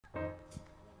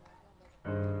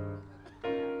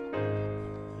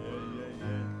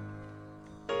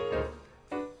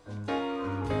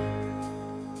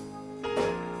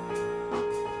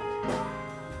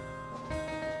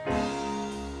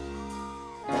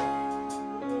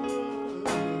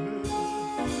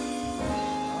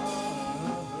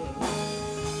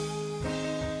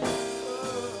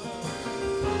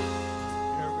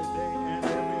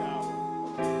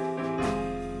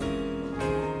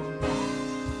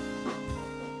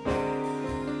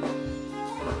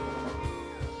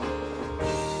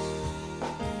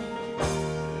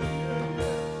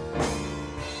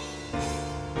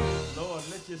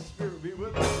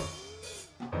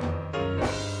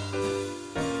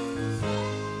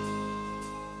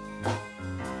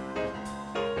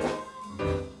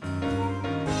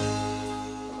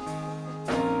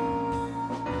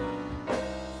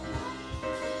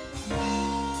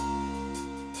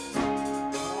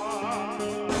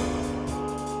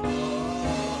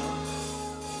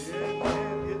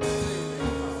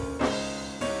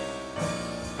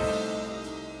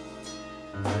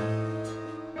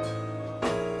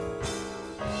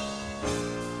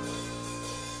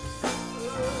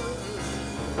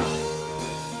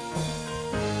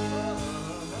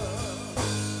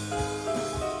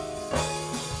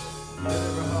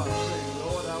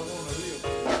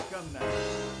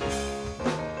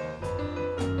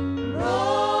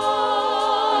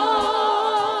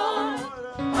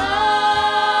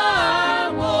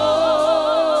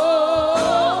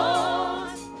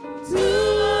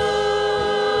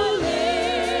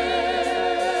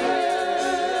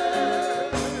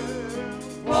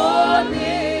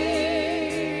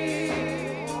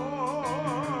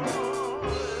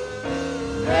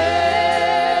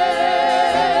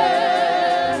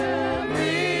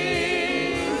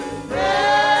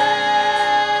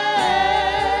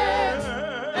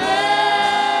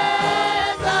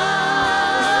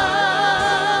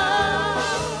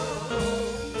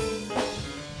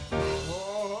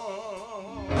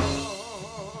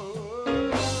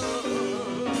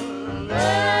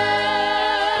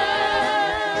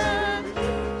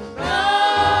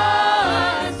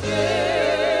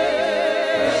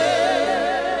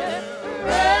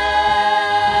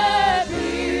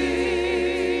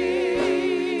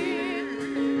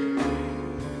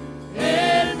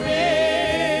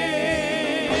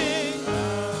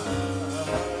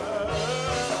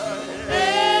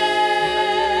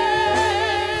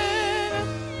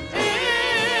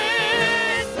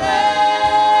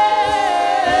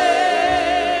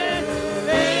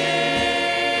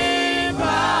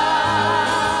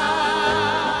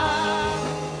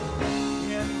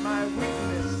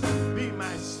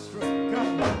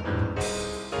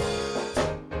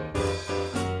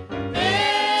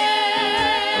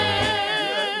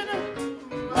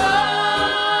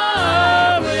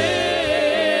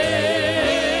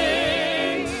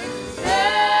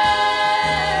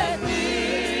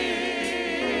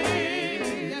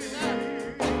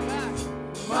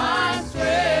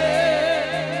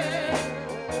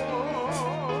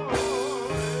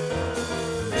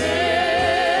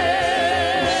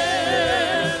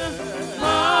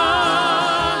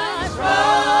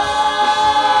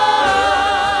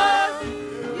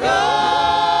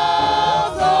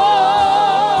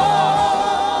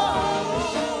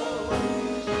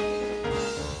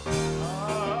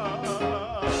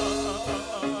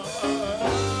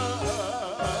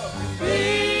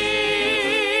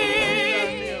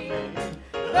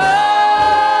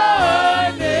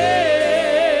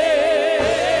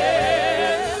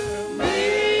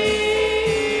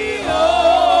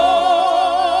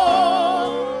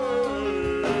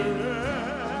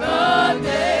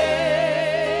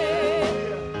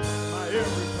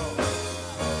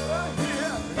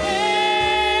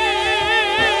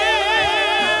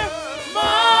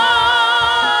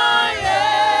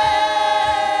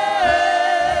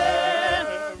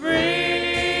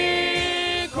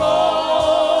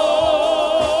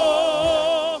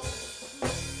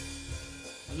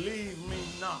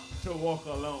walk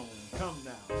alone. Come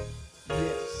now.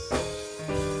 Yes.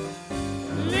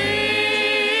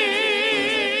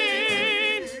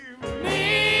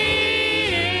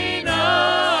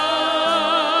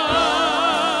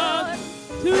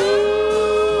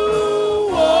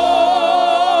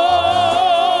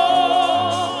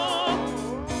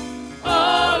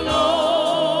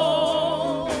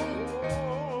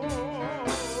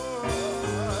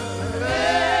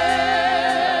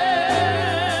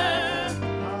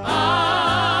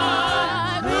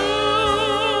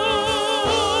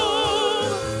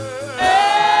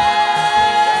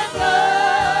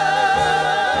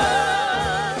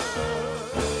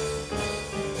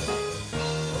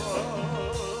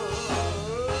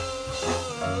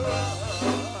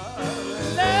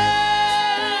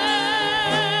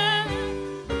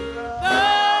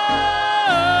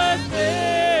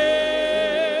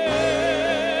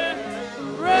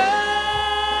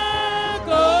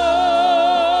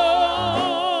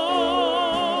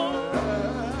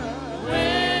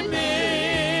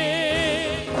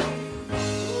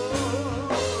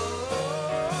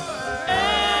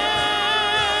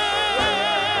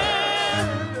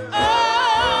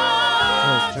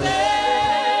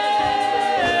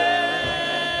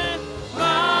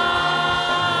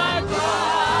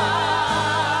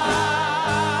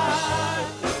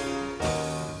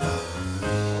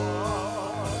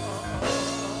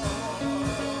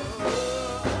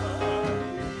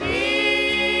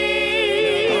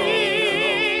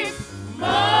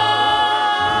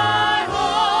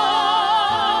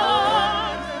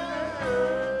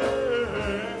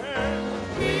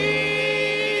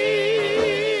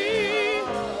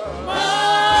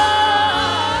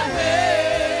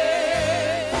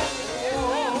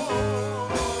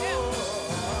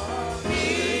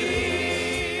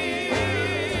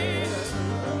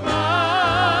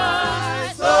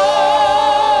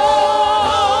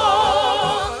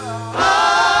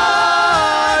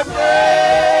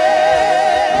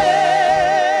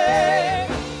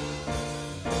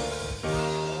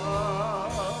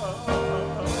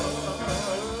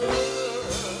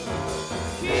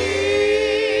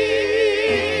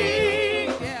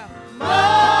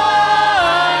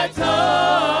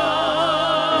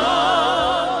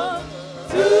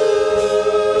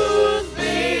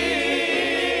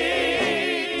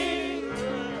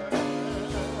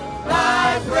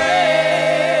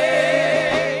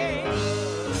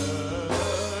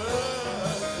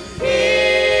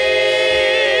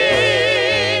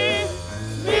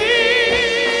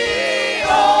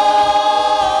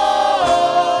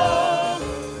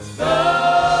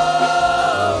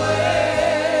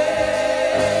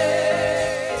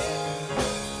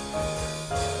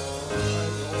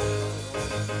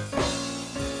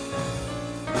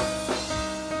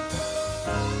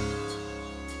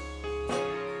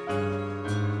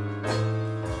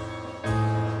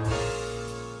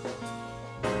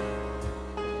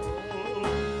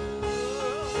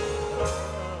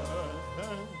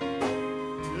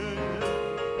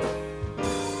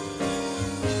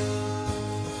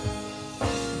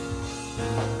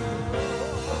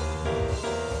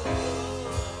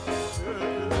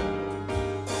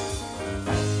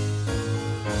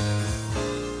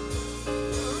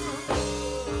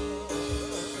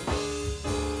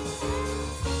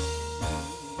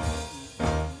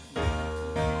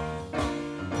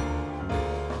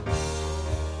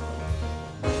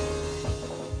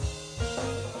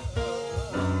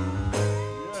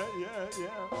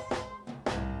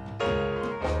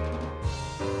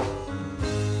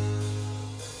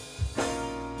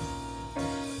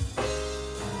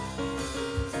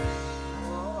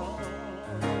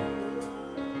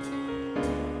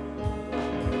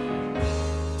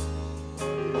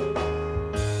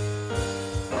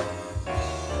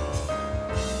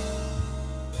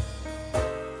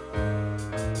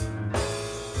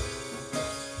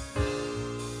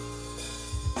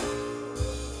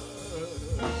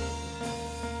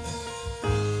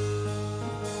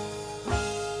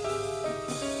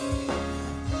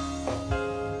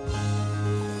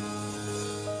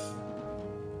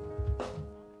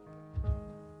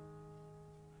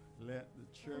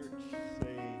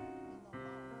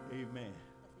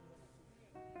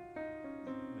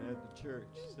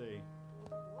 Church say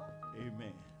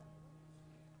amen.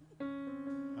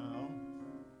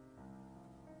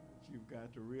 What you've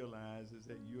got to realize is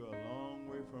that you're a long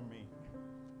way from me.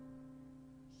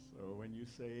 So when you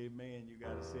say amen, you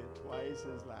got to say it twice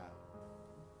as loud.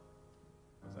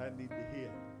 Because I need to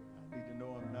hear. I need to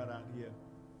know I'm not out here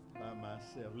by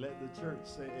myself. Let the church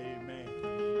say amen.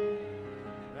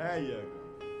 There you go.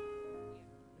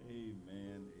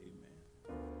 Amen,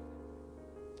 amen.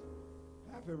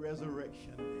 Happy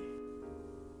Resurrection Day.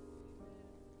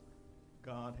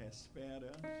 God has spared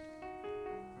us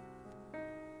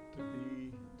to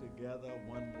be together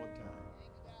one more time.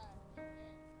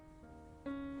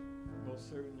 Most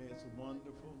certainly it's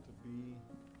wonderful to be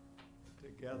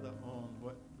together on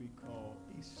what we call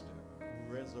Easter,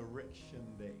 Resurrection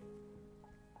Day.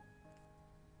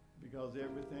 Because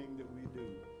everything that we do,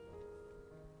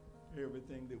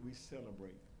 everything that we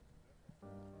celebrate,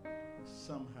 is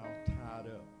somehow tied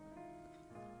up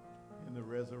in the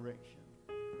resurrection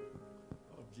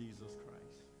of Jesus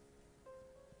Christ.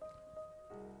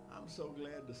 I'm so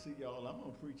glad to see y'all. I'm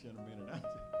going to preach in a minute.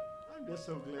 I'm just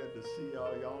so glad to see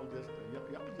y'all. Y'all just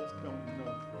don't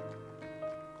know.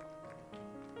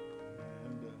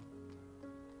 And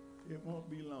it won't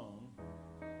be long.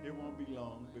 It won't be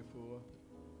long before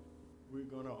we're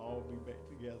going to all be back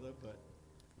together, but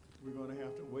we're going to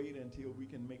have to wait until we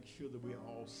can make sure that we're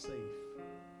all safe.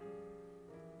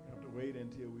 We have to wait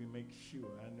until we make sure.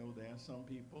 I know there are some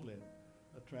people that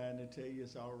are trying to tell you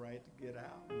it's all right to get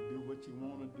out and do what you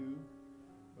want to do,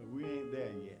 but we ain't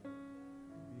there yet.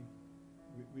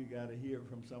 We got to hear it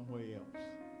from somewhere else.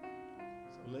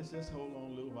 So let's just hold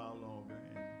on a little while longer,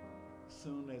 and as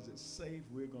soon as it's safe,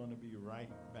 we're going to be right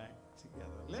back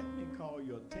together. Let me call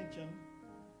your attention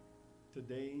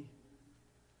today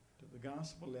to the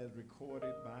gospel as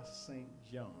recorded by St.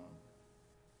 John.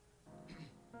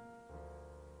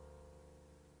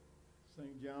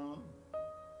 St. John,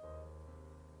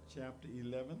 chapter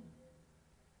 11.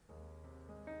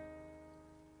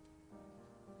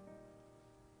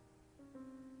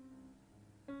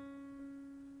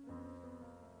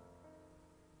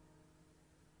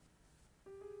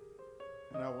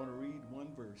 And I want to read one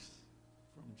verse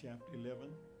from chapter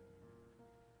 11.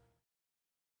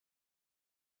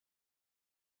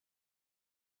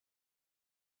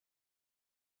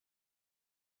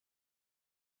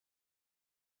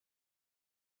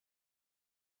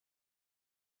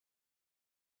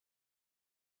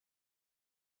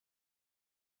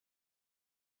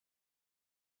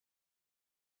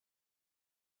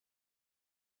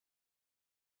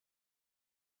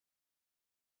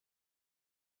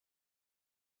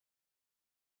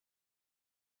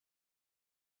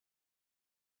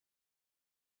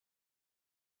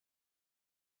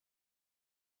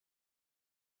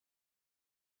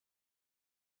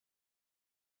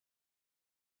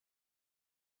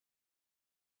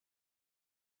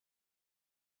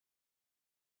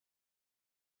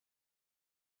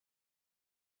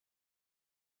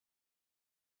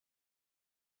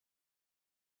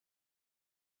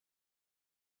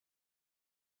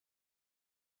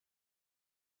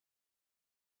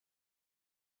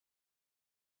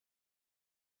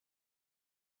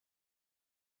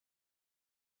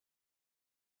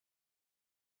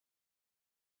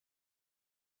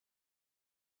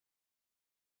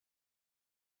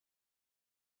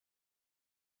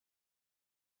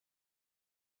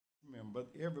 But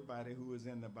everybody who is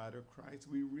in the body of Christ,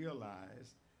 we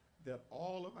realize that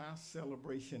all of our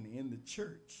celebration in the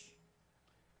church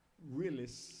really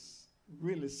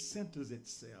centers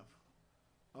itself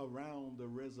around the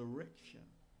resurrection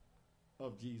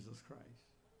of Jesus Christ.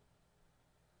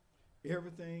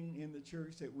 Everything in the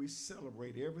church that we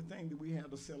celebrate, everything that we have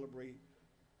to celebrate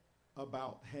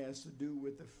about has to do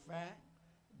with the fact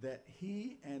that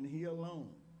he and he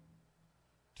alone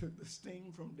took the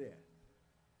sting from death.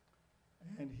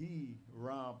 And he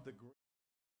robbed the grave.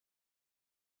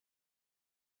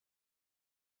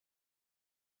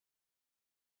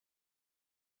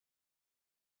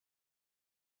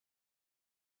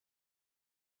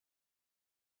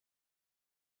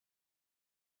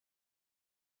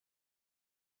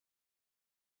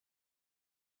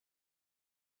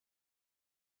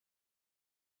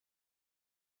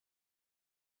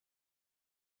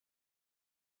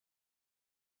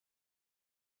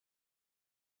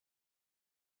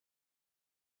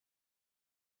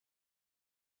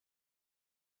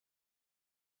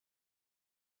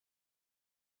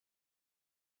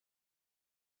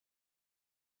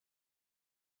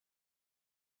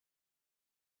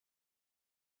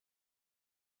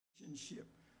 Relationship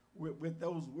with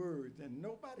those words, and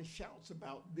nobody shouts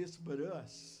about this but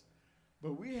us.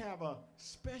 But we have a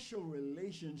special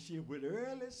relationship with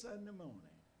early Sunday morning.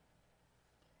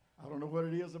 I don't know what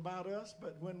it is about us,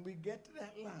 but when we get to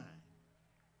that line,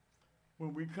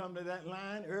 when we come to that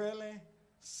line early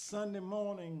Sunday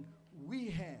morning,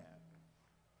 we have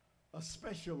a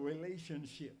special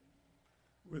relationship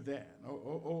with that.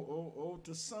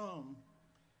 To some,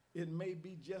 it may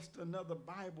be just another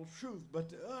Bible truth, but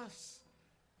to us,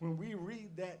 when we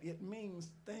read that, it means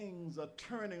things are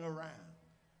turning around.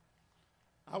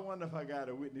 I wonder if I got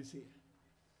a witness here.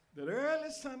 That early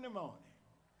Sunday morning,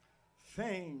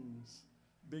 things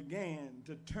began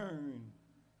to turn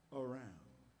around.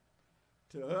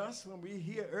 To us, when we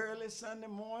hear early Sunday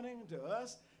morning, to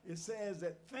us, it says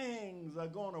that things are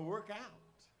going to work out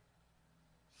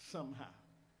somehow.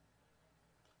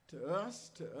 To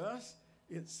us,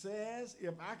 it says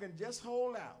if I can just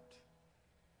hold out,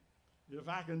 if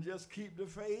I can just keep the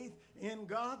faith in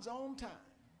God's own time,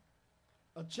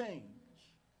 a change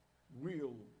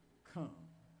will come.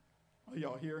 Are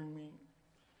y'all hearing me?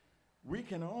 We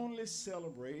can only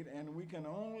celebrate and we can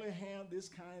only have this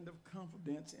kind of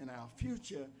confidence in our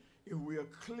future if we are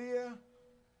clear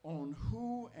on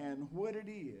who and what it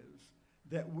is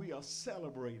that we are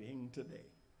celebrating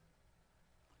today.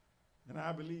 And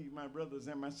I believe, my brothers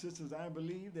and my sisters, I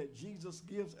believe that Jesus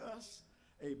gives us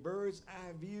a bird's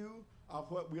eye view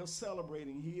of what we're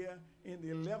celebrating here in the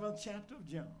 11th chapter of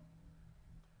John.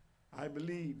 I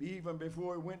believe even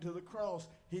before he went to the cross,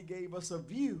 he gave us a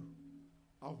view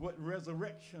of what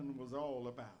resurrection was all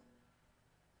about.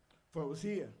 For it was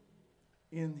here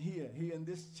in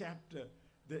this chapter,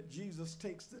 that Jesus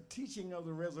takes the teaching of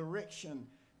the resurrection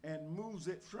and moves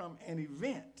it from an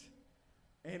event,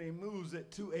 and he moves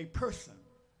it to a person.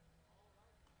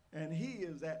 And he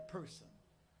is that person.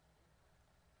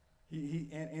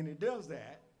 And he does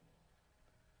that.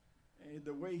 And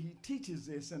the way he teaches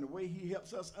this and the way he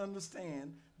helps us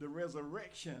understand the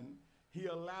resurrection, he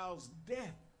allows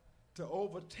death to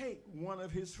overtake one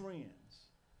of his friends.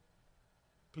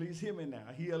 Please hear me now.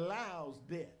 He allows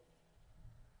death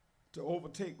to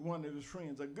overtake one of his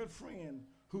friends, a good friend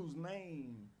whose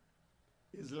name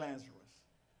is Lazarus.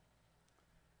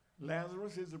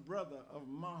 Lazarus is the brother of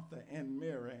Martha and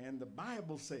Mary, and the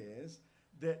Bible says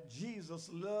that Jesus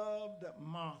loved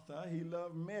Martha, he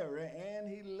loved Mary, and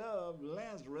he loved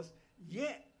Lazarus,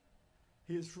 yet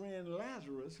his friend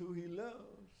Lazarus, who he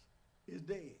loves, is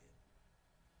dead.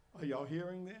 Are y'all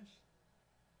hearing this?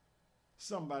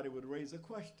 Somebody would raise a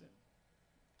question.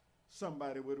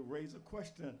 Somebody would raise a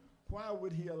question. Why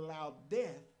would he allow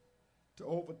death to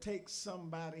overtake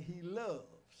somebody he loves?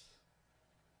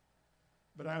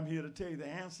 But I'm here to tell you the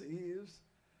answer is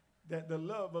that the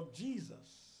love of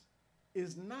Jesus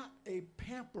is not a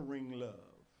pampering love.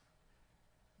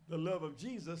 The love of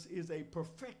Jesus is a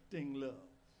perfecting love.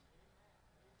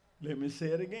 Let me say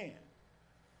it again.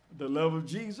 The love of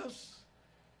Jesus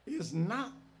is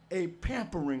not a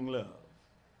pampering love.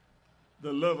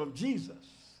 The love of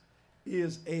Jesus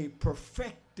is a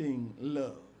perfecting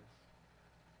love.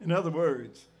 In other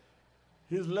words,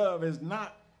 his love is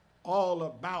not all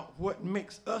about what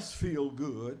makes us feel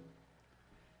good.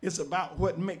 It's about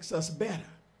what makes us better.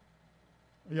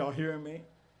 Are y'all hearing me?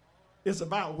 It's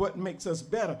about what makes us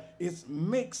better. It's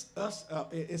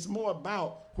more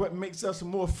about what makes us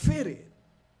more fitted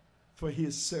for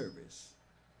his service.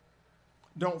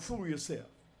 Don't fool yourself.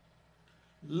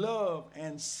 Love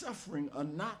and suffering are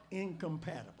not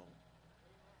incompatible.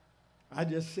 I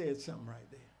just said something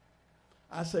right there.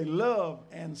 I say love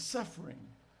and suffering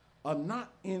are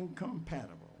not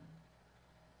incompatible.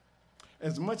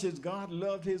 As much as God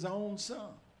loved his own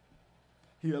son,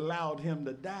 he allowed him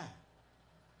to die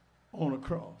on a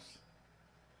cross.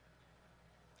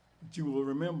 But you will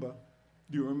remember,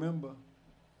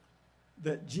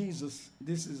 that Jesus,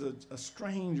 this is a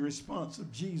strange response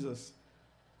of Jesus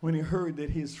when he heard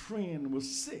that his friend was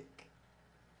sick.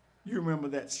 You remember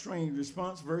that strange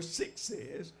response. Verse 6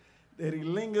 says that he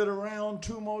lingered around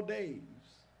 2 more days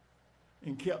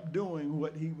and kept doing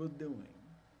what he was doing.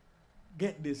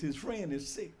 Get this, his friend is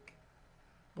sick.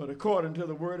 But according to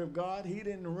the word of God, he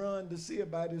didn't run to see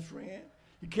about his friend.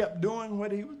 He kept doing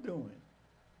what he was doing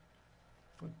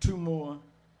for 2 more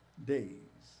days.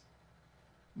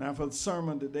 Now for the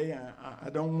sermon today, I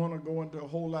don't want to go into a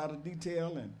whole lot of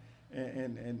detail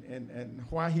and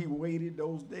why he waited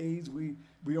those days. We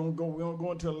don't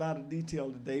go into a lot of detail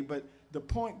today, but the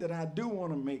point that I do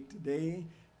want to make today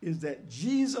is that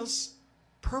Jesus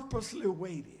purposely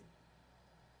waited.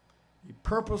 He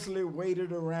purposely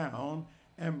waited around,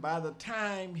 and by the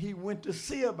time he went to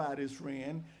see about his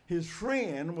friend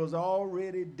was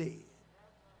already dead.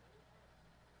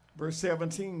 Verse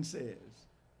 17 says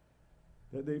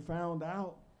that they found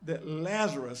out that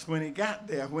Lazarus, when he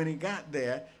finally got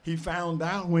there, he found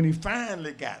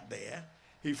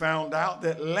out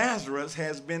that Lazarus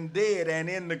has been dead and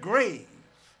in the grave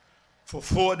for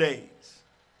 4 days.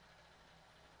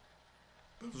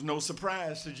 It was no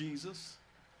surprise to Jesus.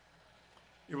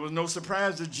 It was no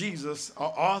surprise to Jesus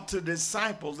or to the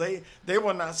disciples. They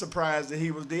were not surprised that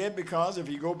he was dead, because if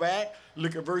you go back,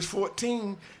 look at verse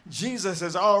 14, Jesus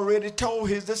has already told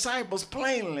his disciples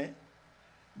plainly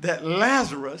that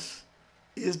Lazarus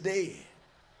is dead.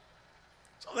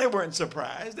 So they weren't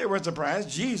surprised. They weren't surprised.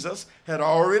 Jesus had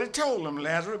already told them,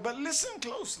 Lazarus, but listen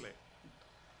closely.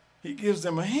 He gives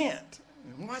them a hint.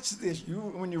 And watch this.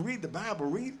 When you read the Bible,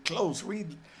 read close.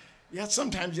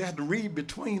 Sometimes you have to read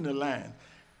between the lines.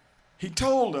 He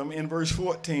told them in verse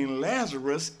 14,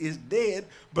 Lazarus is dead,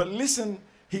 but listen,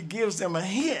 he gives them a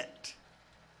hint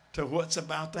to what's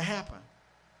about to happen.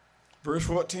 Verse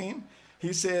 14,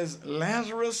 he says,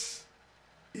 Lazarus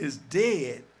is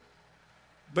dead,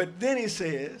 but then he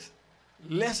says,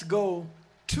 let's go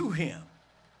to him.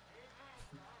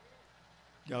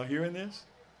 Y'all hearing this?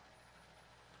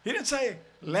 He didn't say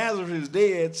Lazarus is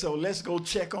dead, so let's go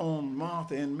check on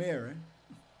Martha and Mary.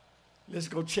 Let's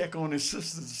go check on his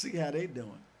sisters to see how they're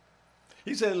doing.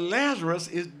 He said Lazarus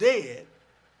is dead.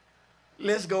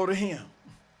 Let's go to him.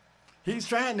 He's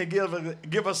trying to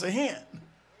give us a hint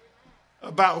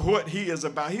about what he is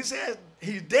about. He said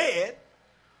he's dead,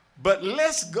 but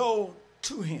let's go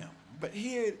to him. But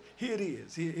here it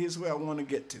is. Here's where I want to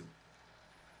get to.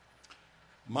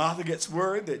 Martha gets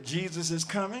word that Jesus is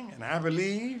coming, and I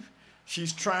believe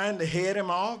she's trying to head him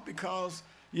off because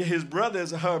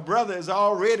her brother is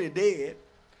already dead.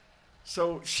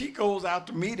 So she goes out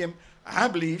to meet him. I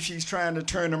believe she's trying to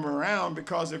turn him around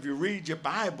because if you read your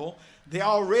Bible, they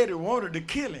already wanted to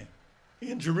kill him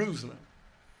in Jerusalem.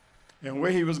 And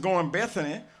where he was going,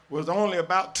 Bethany, was only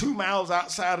about 2 miles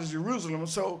outside of Jerusalem.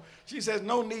 So she says,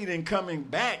 no need in coming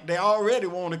back. They already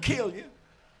want to kill you.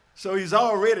 So he's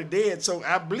already dead. So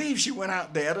I believe she went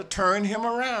out there to turn him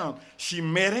around. She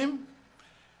met him.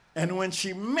 And when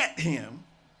she met him,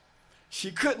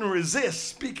 she couldn't resist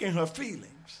speaking her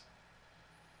feelings.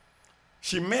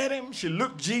 She met him. She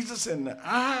looked Jesus in the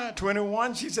eye.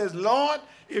 21, she says, Lord,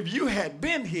 if you had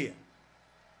been here,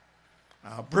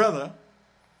 our brother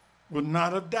would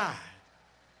not have died.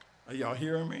 Are y'all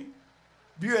hearing me?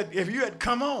 If you had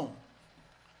come on,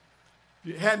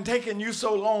 if it hadn't taken you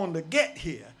so long to get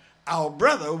here, our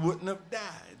brother wouldn't have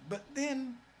died. But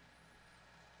then,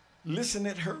 listen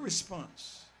at her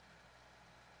response.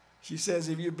 She says,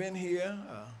 if you'd been here,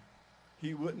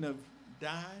 he wouldn't have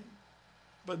died.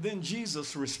 But then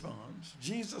Jesus responds.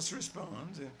 Jesus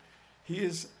responds, and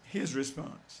here's his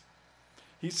response.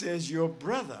 He says, your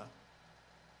brother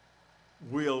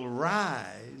will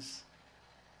rise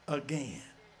again.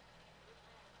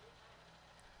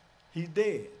 He's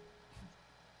dead.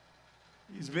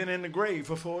 He's been in the grave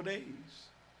for 4 days.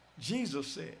 Jesus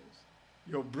says,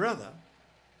 your brother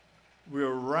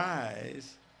will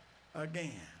rise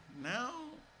again. Now,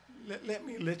 let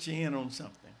me let you in on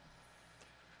something.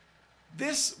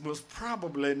 This was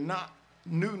probably not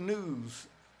new news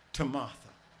to Martha.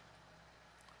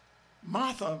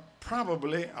 Martha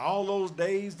probably, all those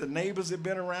days, the neighbors had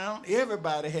been around,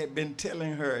 everybody had been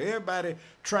telling her, everybody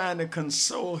trying to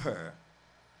console her.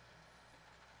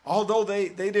 Although they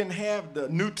didn't have the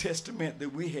New Testament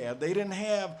that we have, they didn't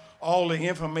have all the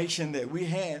information that we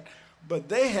had, but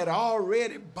they had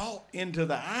already bought into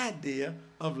the idea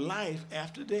of life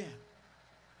after death.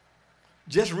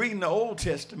 Just reading the Old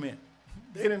Testament,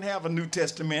 they didn't have a New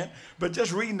Testament, but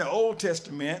just reading the Old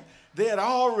Testament, they had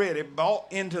already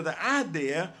bought into the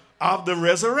idea of the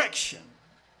resurrection.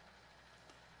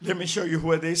 Let me show you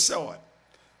where they saw it.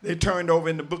 They turned over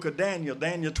in the book of Daniel,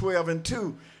 Daniel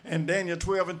 12:2. And Daniel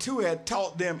 12:2 had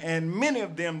taught them, and many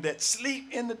of them that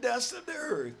sleep in the dust of the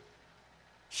earth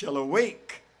shall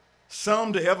awake,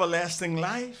 some to everlasting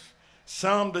life,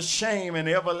 some to shame and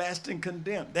everlasting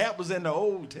contempt. That was in the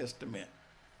Old Testament.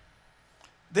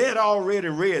 They had already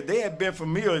read, they had been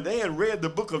familiar, they had read the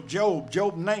book of Job,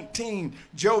 Job 19.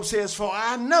 Job says, for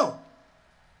I know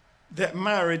that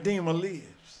my Redeemer lives,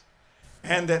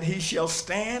 and that he shall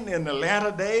stand in the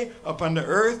latter day upon the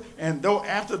earth, and though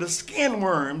after the skin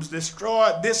worms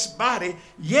destroy this body,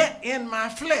 yet in my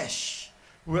flesh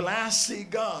will I see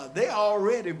God. They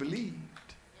already believed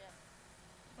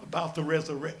about the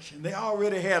resurrection. They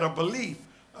already had a belief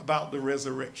about the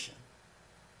resurrection.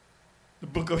 The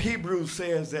book of Hebrews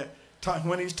says that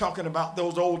when he's talking about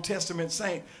those Old Testament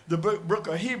saints, the book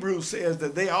of Hebrews says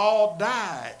that they all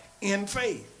died in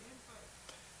faith,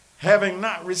 having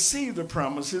not received the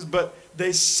promises, but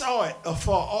they saw it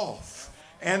afar off,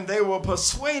 and they were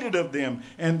persuaded of them,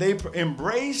 and they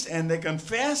embraced and they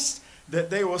confessed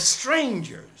that they were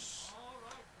strangers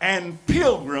and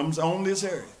pilgrims on this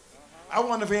earth. I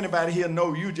wonder if anybody here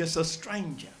know you just a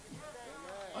stranger.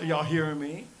 Are y'all hearing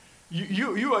me?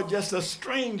 You are just a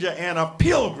stranger and a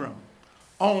pilgrim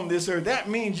on this earth. That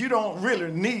means you don't really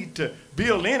need to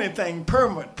build anything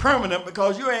permanent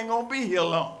because you ain't going to be here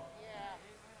long.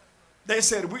 They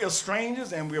said we are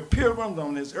strangers and we are pilgrims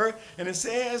on this earth. And it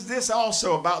says this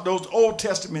also about those Old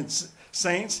Testament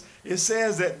saints. it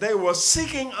says that they were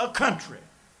seeking a country,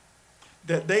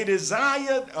 that they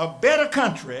desired a better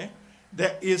country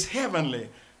that is heavenly,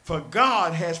 for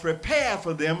God has prepared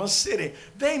for them a city.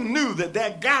 They knew that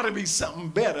there got to be something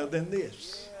better than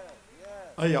this.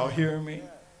 Are y'all hearing me?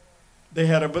 They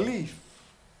had a belief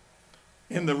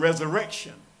in the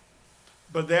resurrection,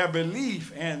 but their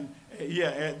belief, and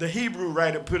the Hebrew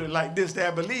writer put it like this,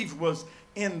 their belief was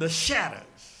in the shadows.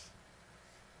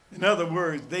 In other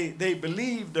words, they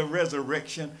believed the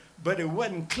resurrection, but it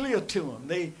wasn't clear to them.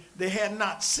 They had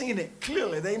not seen it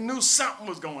clearly. They knew something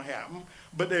was going to happen,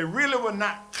 but they really were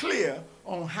not clear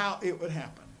on how it would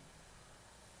happen.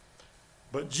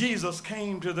 But Jesus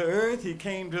came to the earth. He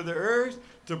came to the earth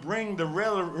to bring the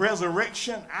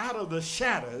resurrection out of the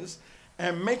shadows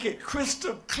and make it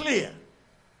crystal clear.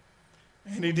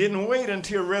 And he didn't wait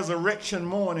until resurrection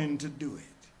morning to do it.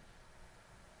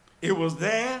 It was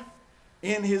there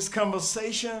in his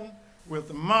conversation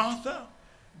with Martha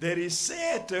that he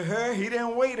said to her, he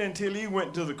didn't wait until he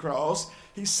went to the cross.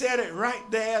 He said it right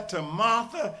there to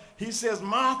Martha. He says,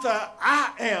 Martha,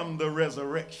 I am the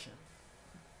resurrection.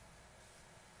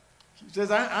 She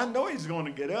says, I know he's going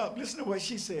to get up. Listen to what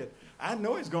she said. I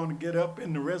know he's going to get up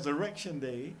in the resurrection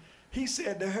day. He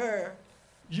said to her,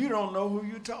 you don't know who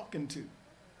you're talking to.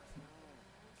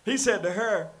 He said to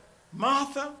her,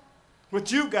 Martha,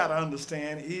 what you got to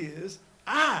understand is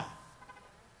I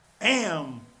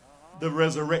am the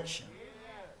resurrection.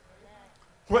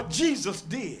 What Jesus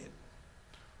did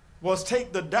was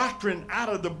take the doctrine out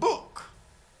of the book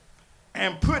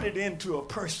and put it into a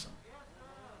person.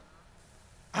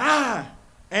 I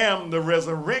am the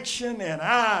resurrection and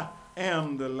I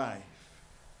am the life.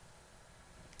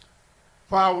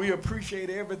 While we appreciate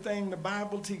everything the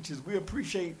Bible teaches, we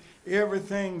appreciate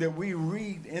everything that we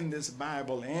read in this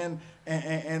Bible, and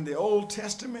the Old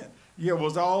Testament,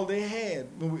 was all they had.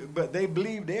 But they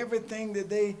believed everything that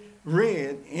they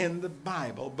read in the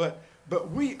Bible.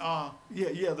 But we are,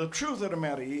 the truth of the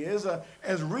matter is,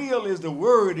 as real as the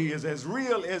Word is, as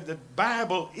real as the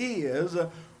Bible is,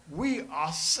 we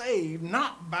are saved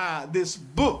not by this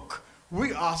book.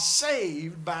 We are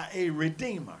saved by a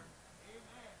Redeemer.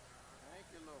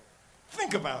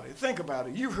 Think about it. Think about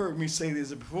it. You've heard me say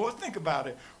this before. Think about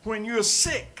it. When you're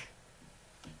sick,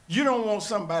 you don't want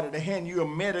somebody to hand you a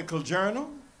medical journal.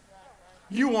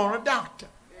 You want a doctor.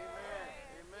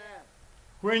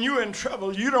 When you're in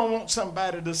trouble, you don't want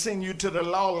somebody to send you to the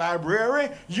law library.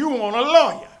 You want a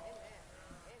lawyer.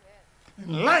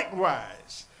 And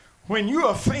likewise, when you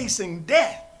are facing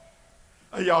death,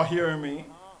 are y'all hearing me?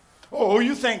 Oh,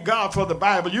 you thank God for the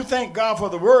Bible. You thank God for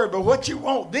the Word. But what you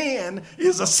want then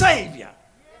is a Savior.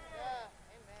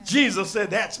 Jesus said,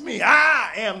 that's me.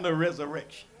 I am the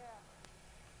resurrection.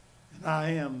 And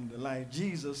I am the life.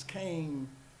 Jesus came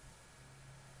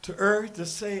to earth to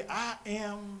say, I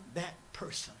am that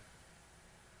person.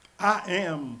 I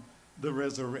am the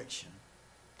resurrection.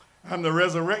 I'm the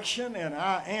resurrection and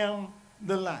I am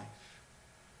the life.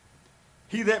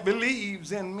 He that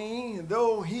believes in me,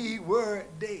 though he were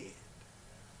dead.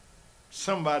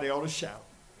 Somebody ought to shout.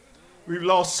 We've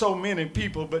lost so many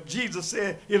people, but Jesus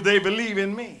said, if they believe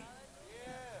in me,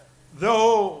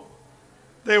 though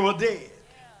they were dead,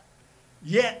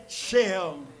 yet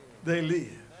shall they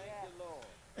live.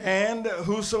 And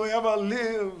whosoever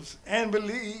lives and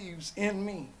believes in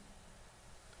me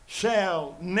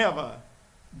shall never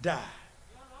die.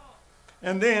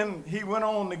 And then he went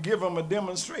on to give them a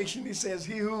demonstration. He says,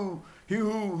 he who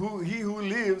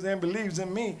lives and believes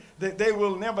in me, that they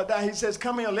will never die. He says,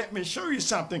 come here, let me show you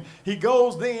something. He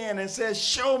goes then and says,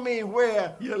 show me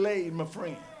where you laid my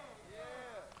friend.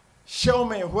 Show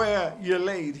me where you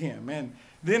laid him. And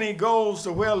then he goes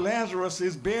to where Lazarus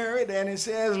is buried, and he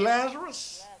says,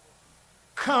 Lazarus,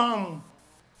 come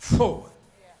forth.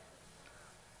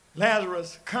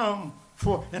 Lazarus, come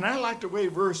forth. And I like the way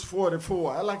verse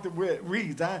 44, I like the way it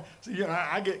reads. I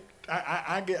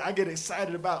get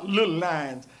excited about little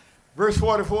lines. Verse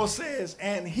 44 says,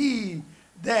 and he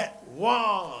that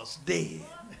was dead.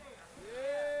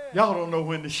 Y'all don't know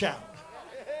when to shout.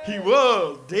 He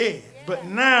was dead, but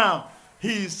now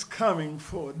he's coming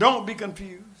forth. Don't be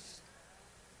confused.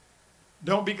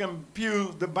 Don't be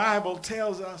confused. The Bible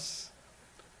tells us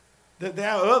that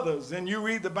there are others, and you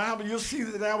read the Bible, you'll see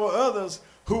that there were others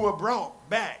who were brought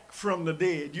back from the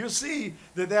dead. You see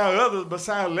that there are others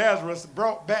besides Lazarus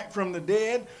brought back from the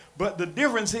dead, but the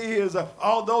difference is,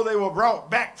 although they were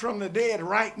brought back from the dead,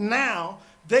 right now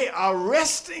they are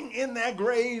resting in their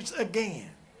graves again.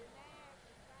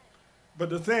 But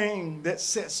the thing that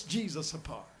sets Jesus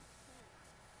apart,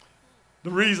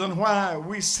 the reason why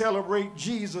we celebrate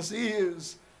Jesus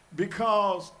is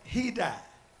because he died.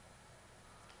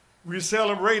 We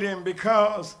celebrate him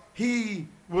because he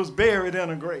was buried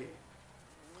in a grave.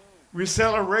 We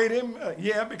celebrate him,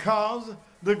 because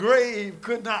the grave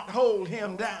could not hold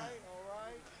him down.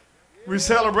 We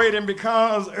celebrate him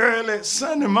because early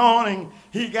Sunday morning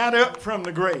he got up from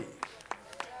the grave.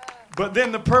 But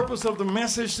then the purpose of the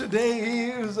message today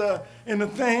is, and the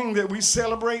thing that we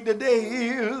celebrate today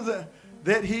is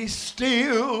that he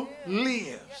still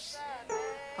lives.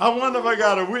 I wonder if I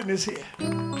got a witness here.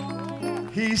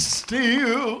 He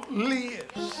still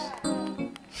lives.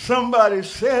 Somebody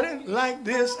said it like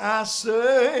this: I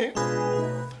say,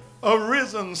 a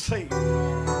risen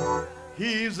Savior.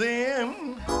 He's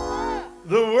in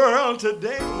the world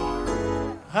today.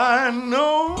 I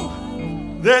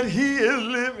know that he is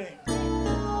living.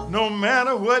 No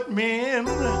matter what men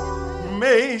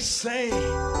may say,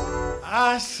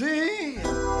 I see,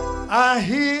 I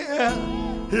hear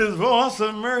his voice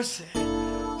of mercy,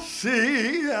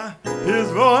 see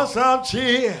his voice of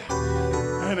cheer.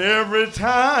 And every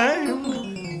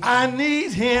time I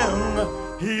need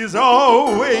him, he's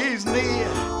always near.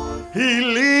 He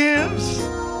lives,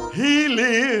 he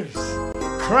lives.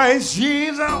 Christ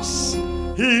Jesus,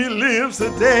 he lives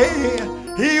today.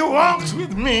 He walks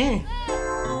with me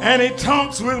and he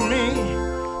talks with me.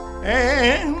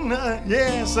 And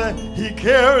yes, he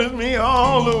carries me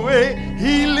all the way.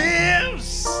 He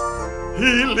lives,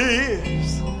 he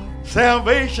lives.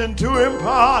 Salvation to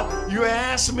impart. You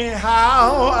ask me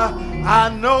how, I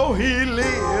know he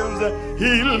lives.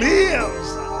 He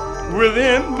lives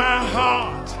within my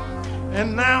heart.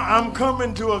 And now I'm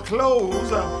coming to a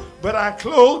close, but I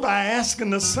close by asking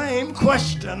the same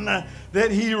question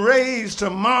that he raised to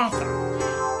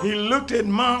Martha. He looked at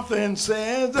Martha and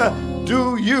said,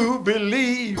 do you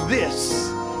believe this?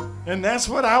 And that's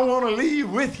what I want to leave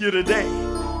with you today.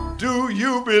 Do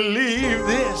you believe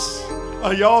this?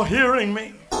 Are y'all hearing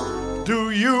me? Do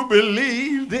you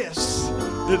believe this?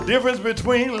 The difference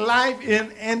between life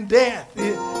and death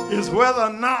is whether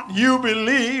or not you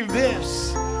believe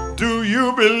this. Do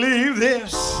you believe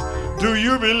this? Do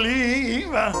you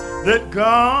believe that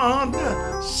God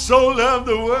so loved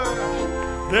the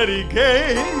world that he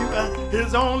gave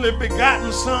his only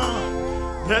begotten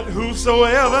Son, that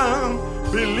whosoever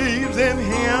believes in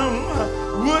him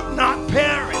would not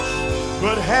perish,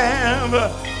 but have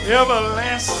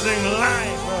everlasting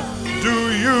life?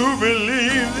 Do you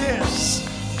believe this?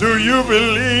 Do you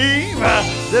believe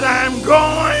that I'm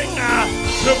going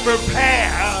to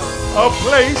prepare a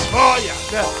place for you?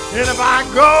 And if I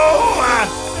go and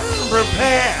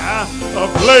prepare a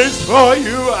place for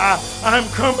you, I'm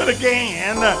coming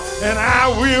again and I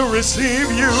will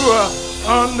receive you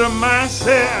under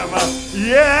myself.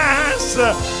 Yes,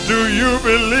 do you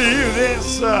believe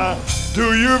this?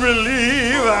 Do you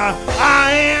believe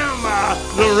I am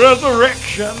the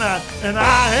resurrection and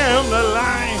I am the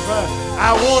life?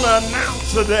 I want to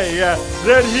announce today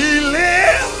that he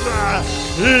lives.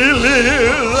 He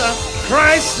lives.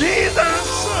 Christ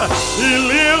Jesus, he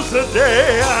lives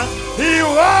today. He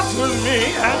walks with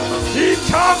me. He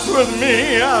talks with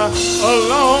me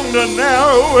along the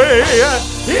narrow way.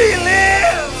 He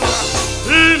lives.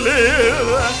 He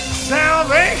lives.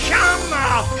 Salvation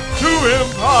to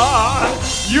impart.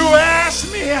 You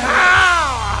ask me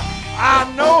how?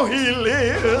 I know he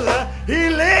lives. He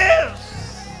lives.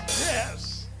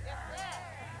 Yes.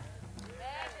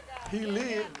 He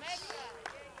lives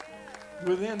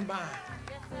within my.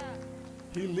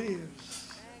 He lives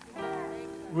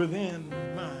within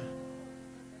my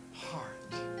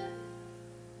heart.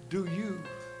 Do you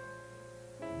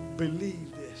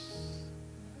believe this?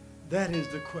 That is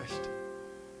the question.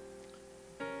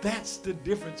 That's the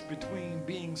difference between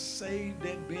being saved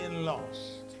and being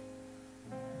lost.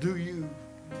 Do you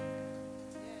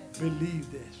believe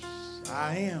this?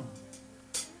 I am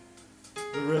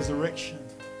the resurrection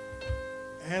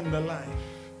and the life.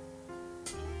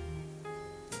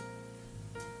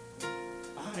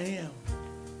 I am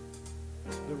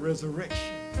the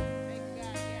resurrection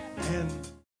and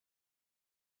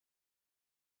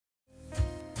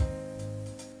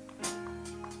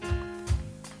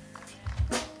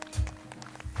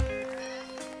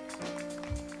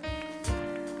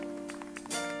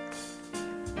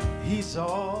he's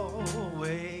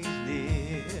always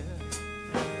near.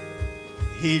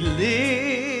 He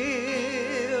lives,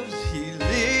 he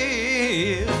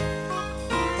lives.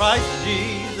 Christ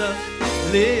Jesus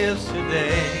lives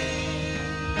today.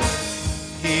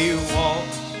 He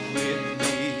walks with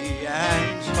me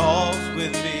and talks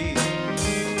with me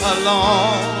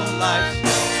along life's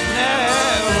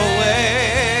narrow way.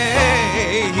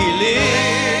 He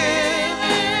lives,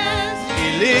 he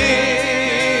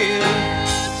lives.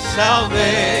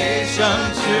 Salvation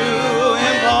to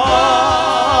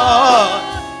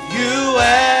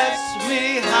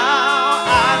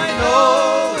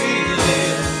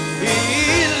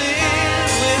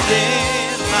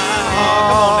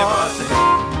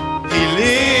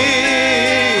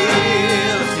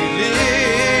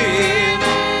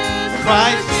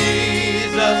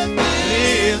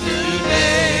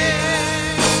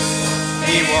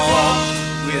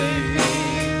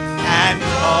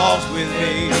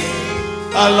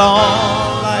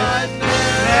along life's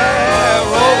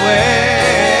narrow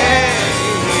way.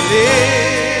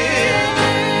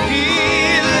 He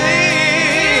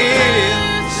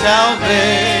lives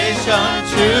salvation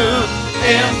to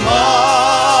impart.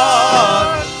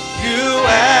 You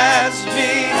ask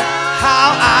me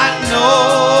how I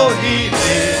know He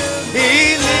lives.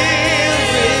 He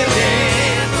lives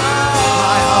within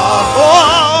my heart.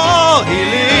 Oh, He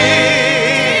lives.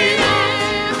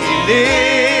 He lives.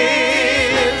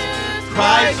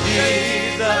 Christ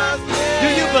Jesus. Do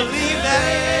you believe that?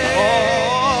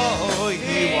 Oh,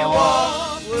 He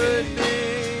walks with me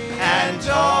and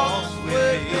talks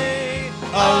with me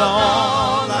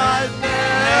along life's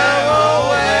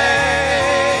narrow way.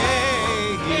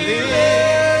 He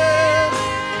lives.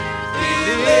 He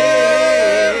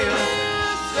lives.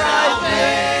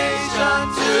 Salvation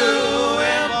to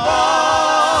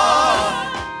impart.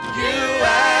 You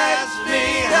ask me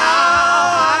how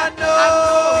I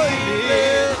know He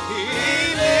lives. He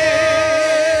lives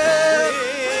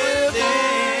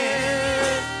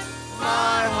within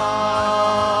my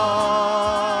heart.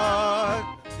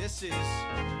 This is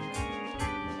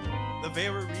the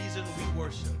very reason we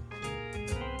worship.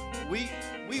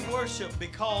 We worship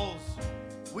because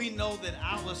we know that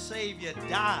our Savior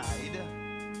died,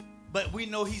 but we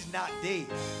know He's not dead.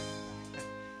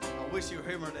 I wish you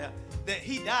remember that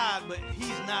He died, but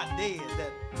He's not dead.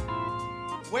 That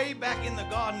way back in the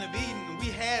Garden of Eden, we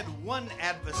had one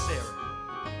adversary,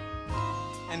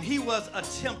 and he was a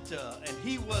tempter, and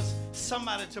he was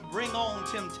somebody to bring on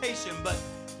temptation. But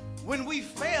when we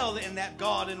fell in that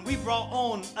garden, we brought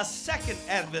on a second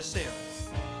adversary,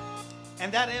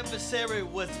 and that adversary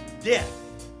was death.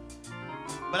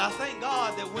 But I thank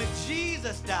God that when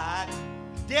Jesus died,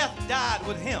 death died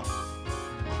with Him.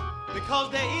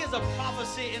 Because there is a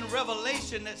prophecy in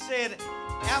Revelation that said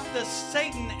after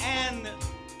Satan and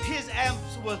his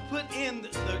amps was put in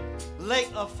the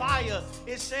lake of fire,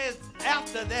 it says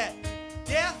after that,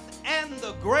 death and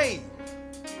the grave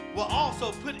were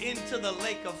also put into the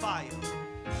lake of fire.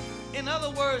 In other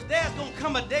words, there's going to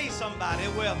come a day, somebody,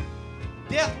 where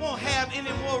death won't have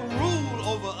any more rule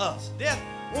over us. Death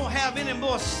won't have any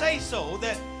more say-so.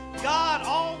 That God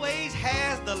always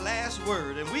has the last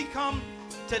word. And we come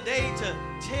today to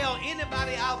tell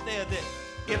anybody out there that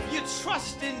if you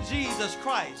trust in Jesus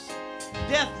Christ,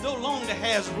 death no longer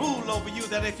has rule over you.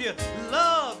 That if you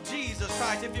love Jesus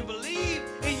Christ, if you believe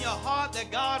in your heart that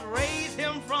God raised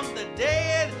Him from the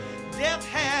dead, death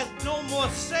has no more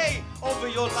say over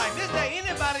your life. Is there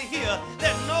anybody here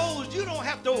that knows you don't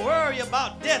have to worry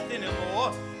about death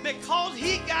anymore because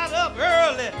He got up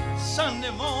early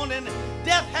Sunday morning?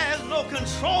 Death has no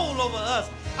control over us.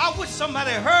 I wish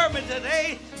somebody heard me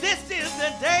today. This is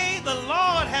the day the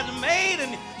Lord has made,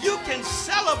 and you can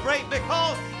celebrate,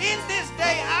 because in this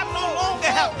day I no longer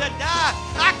have to die.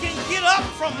 I can get up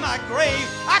from my grave.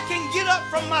 I can get up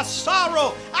from my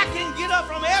sorrow. I can get up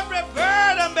from every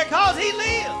burden because He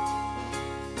lives.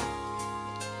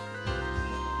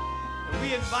 And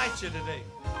we invite you today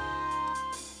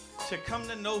to come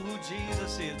to know who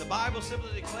Jesus is. The Bible simply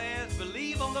declares,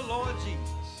 believe on the Lord Jesus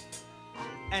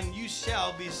and you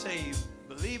shall be saved.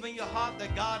 Believe in your heart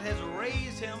that God has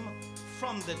raised Him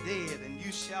from the dead, and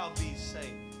you shall be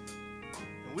saved.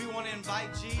 And we want to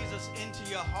invite Jesus into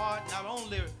your heart, not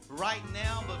only right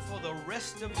now, but for the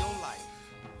rest of your life.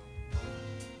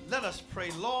 Let us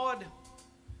pray. Lord,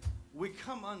 we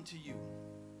come unto you,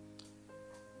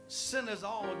 sinners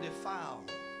all defiled.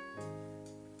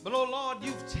 But, oh Lord,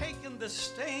 you've taken the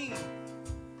stain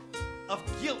of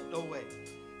guilt away.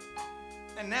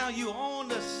 And now you own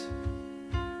us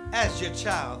as your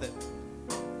child, that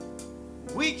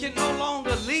we can no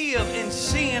longer live in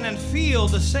sin and feel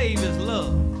the Savior's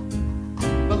love.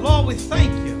 But Lord, we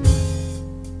thank you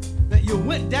that you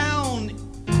went down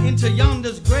into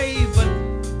yonder's grave, but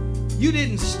you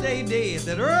didn't stay dead.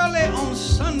 That early on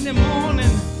Sunday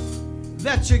morning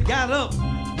that you got up,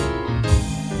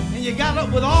 and you got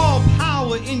up with all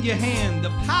power in your hand,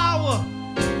 the power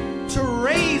to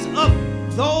raise up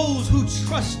those who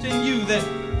trust in you. That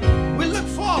we look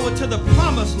forward to the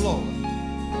promise, Lord,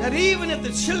 that even if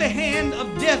the chilly hand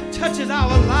of death touches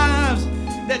our lives,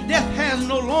 that death has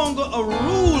no longer a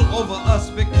rule over us.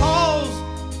 Because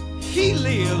He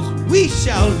lives, we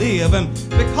shall live. And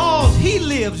because He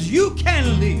lives, you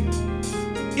can live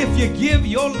if you give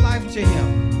your life to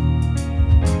Him.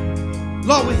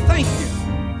 Lord, we thank you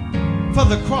for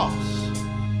the cross.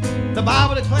 The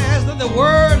Bible declares that the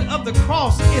word of the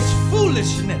cross is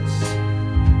foolishness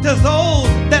to those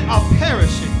that are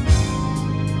perishing.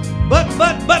 But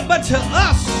to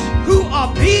us who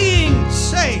are being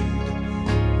saved,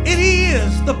 it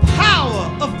is the power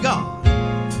of God.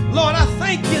 Lord, I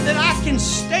thank you that I can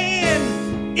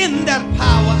stand in that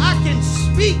power. I can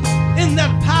speak in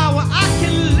that power. I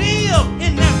can live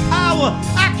in that power.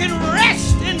 I can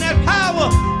rest in that power.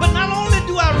 But not only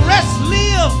do I rest,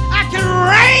 live, I can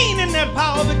reign in that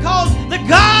power, because the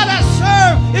God I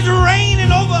serve is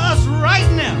reigning over us right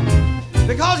now.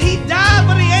 Because he died,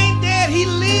 but he ain't dead. He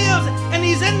lives, and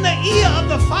he's in the ear of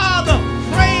the Father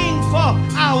praying for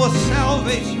our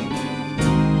salvation.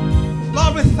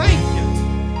 Lord, we thank you.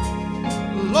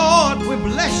 Lord, we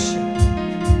bless you.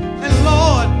 And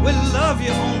Lord, we love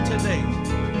you on today.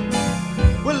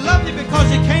 We love you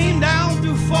because you came down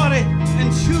through 40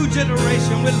 and 2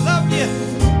 generations. We love you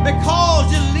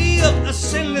because you lived a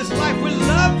sinless life. We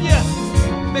love you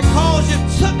because you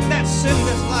took that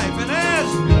sinless life, and as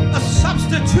a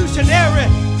substitutionary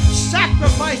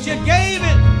sacrifice, you gave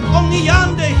it on the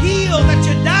yonder hill that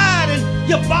you died, and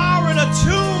you borrowed a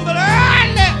tomb. But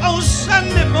early on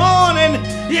Sunday morning,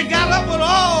 you got up with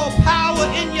all power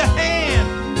in your hand.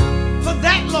 For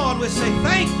that, Lord, we say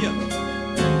thank you.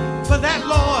 For that,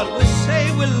 Lord, we say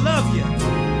we love you.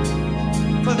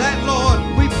 For that, Lord,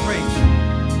 we praise you.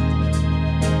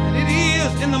 And it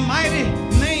is in the mighty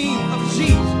name of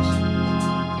Jesus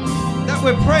that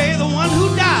we pray, the one who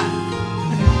died,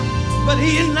 but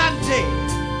he is not dead.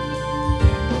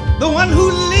 The one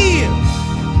who lives,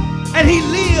 and he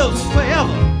lives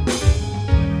forever.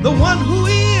 The one who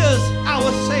is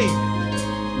our Savior.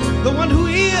 The one who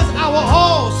is our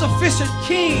all-sufficient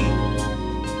King.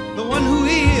 The one who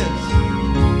is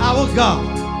our God,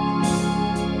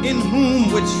 in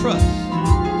whom we trust.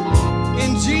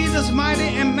 In Jesus' mighty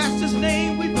and matchless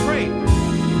name we pray.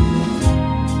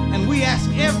 And we ask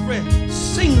every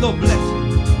single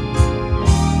blessing.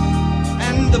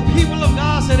 And the people of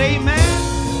God said amen.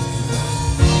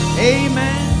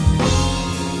 Amen.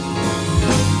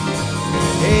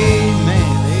 Amen.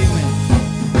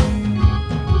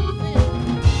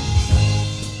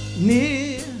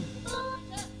 Near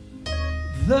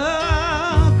the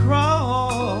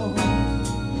cross,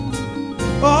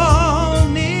 oh,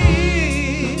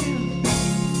 near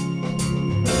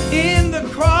in the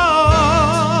cross,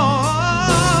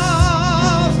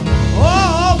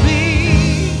 oh,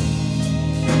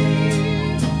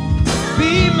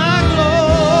 be my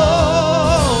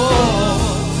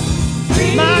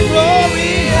glory, my glory.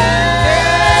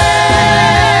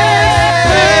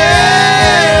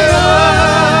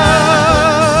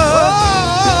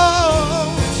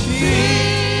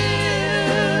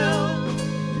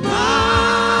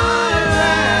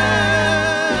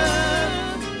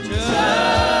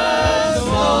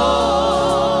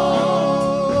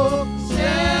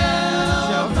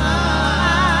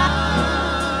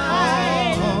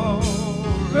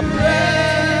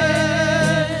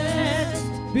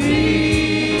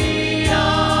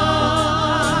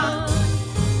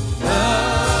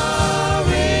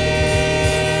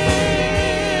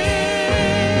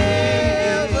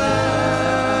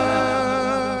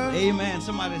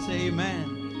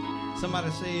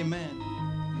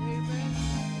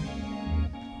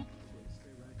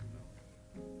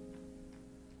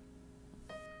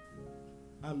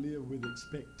 I live with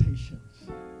expectations.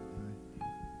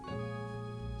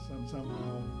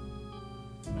 Somehow,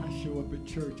 when I show up at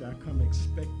church, I come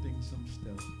expecting some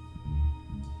stuff.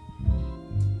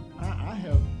 I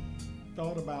have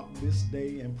thought about this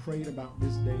day and prayed about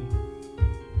this day.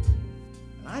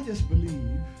 And I just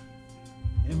believe,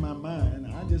 in my mind,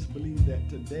 I just believe that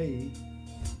today,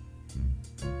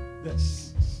 that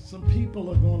some people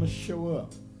are going to show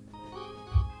up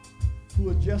who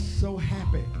are just so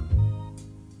happy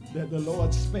that the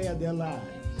Lord spared their lives.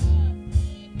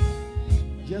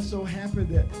 Just so happy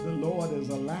that the Lord has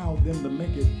allowed them to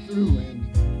make it through. And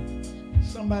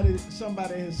somebody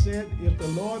has said, if the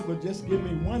Lord would just give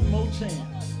me one more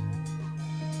chance,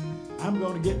 I'm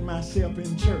going to get myself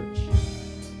in church.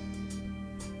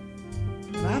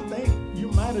 And I think you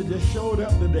might have just showed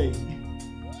up today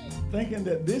thinking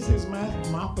that this is my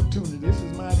opportunity, this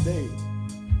is my day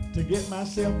to get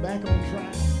myself back on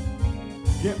track,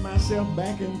 get myself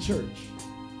back in church.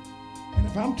 And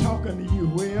if I'm talking to you,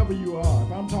 wherever you are,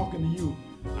 if I'm talking to you,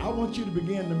 I want you to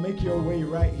begin to make your way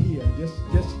right here.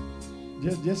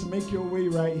 Just make your way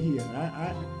right here.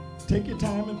 I take your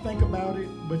time and think about it,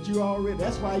 but you already,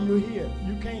 that's why you're here.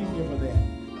 You came here for that.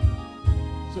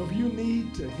 So if you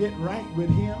need to get right with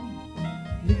him,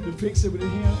 need to fix it with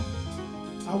him,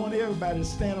 I want everybody to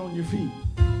stand on your feet.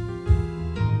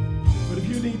 But if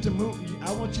you need to move,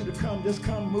 I want you to come, just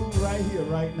come move right here,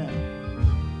 right now.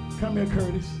 Come here,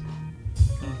 Curtis.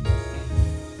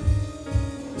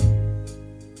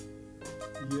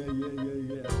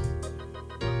 Yeah.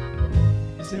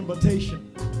 This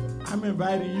invitation. I I'm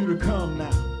inviting you to come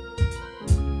now.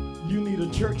 You need a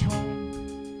church home?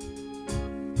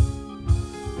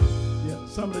 Yeah,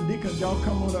 some of the deacons, y'all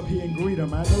come on up here and greet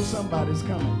them. I know somebody's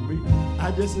coming.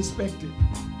 I just expect it.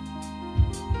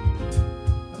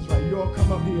 That's right. You all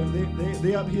come up here.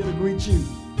 They're up here to greet you.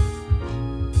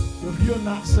 If you're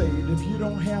not saved, if you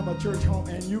don't have a church home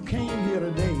and you came here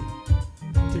today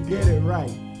to get it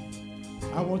right,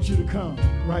 I want you to come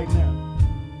right now.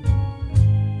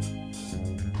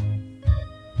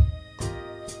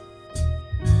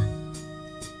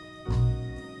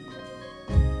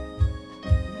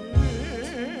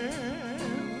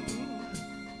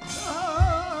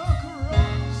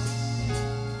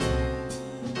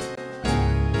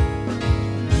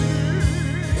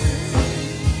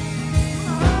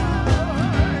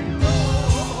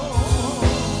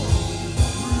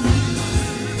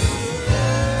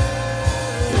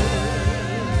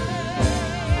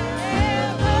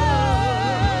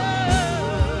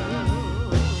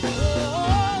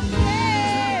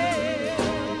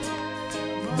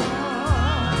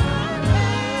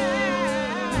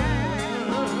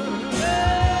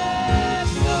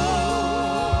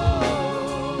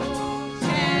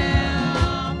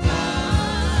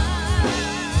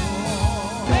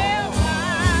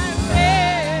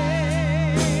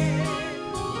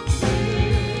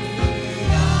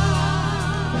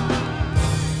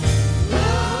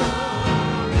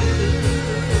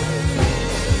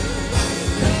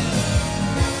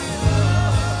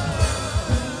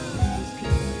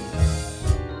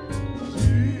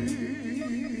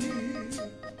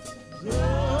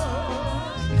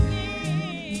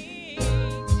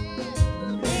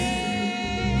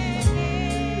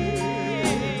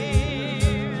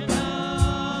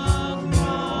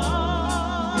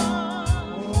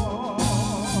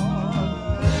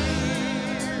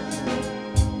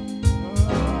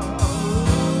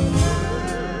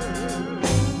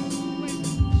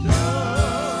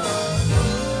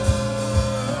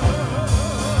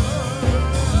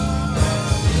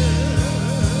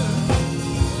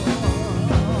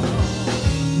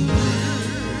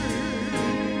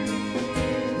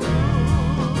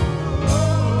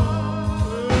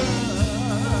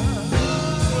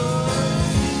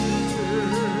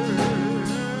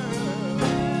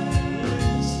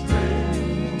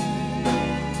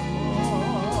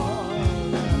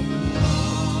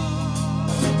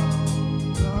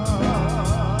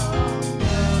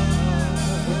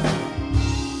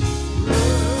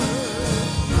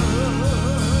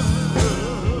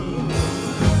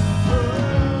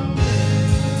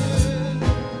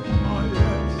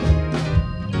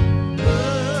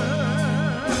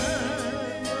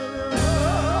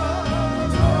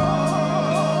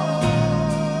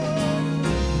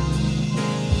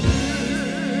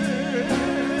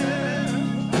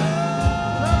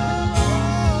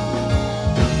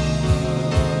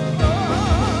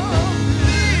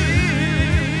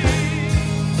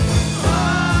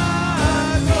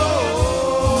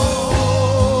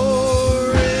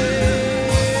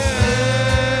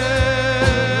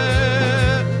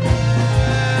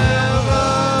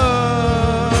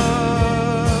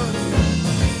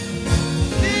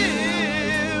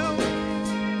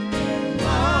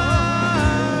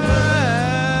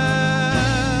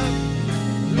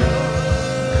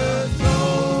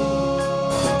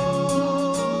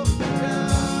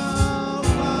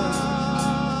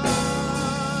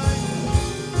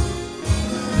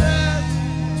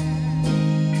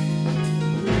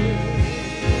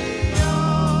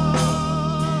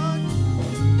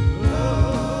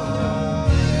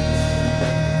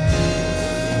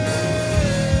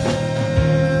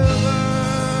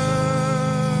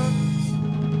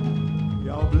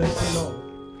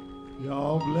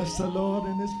 Bless the Lord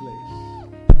in this place.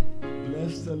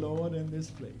 Bless the Lord in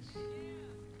this place.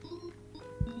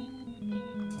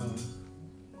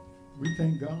 We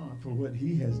thank God for what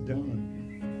he has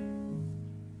done.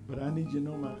 But I need you to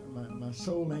know my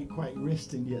soul ain't quite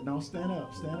resting yet. Now stand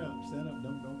up, stand up, stand up.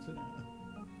 Don't sit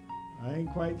down. I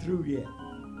ain't quite through yet.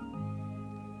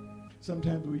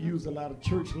 Sometimes we use a lot of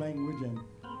church language and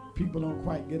people don't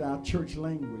quite get our church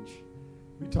language.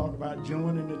 We talk about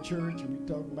joining the church and we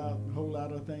talk about a whole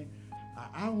lot of things.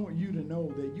 I want you to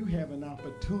know that you have an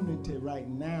opportunity right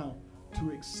now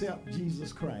to accept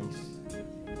Jesus Christ.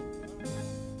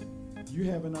 You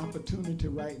have an opportunity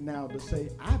right now to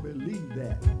say, I believe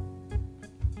that.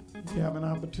 You have an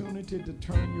opportunity to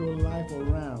turn your life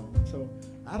around. So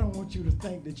I don't want you to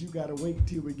think that you got to wait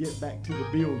till we get back to the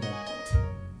building.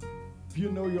 If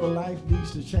you know your life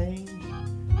needs to change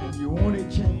and you want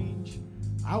it changed,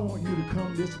 I want you to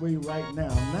come this way right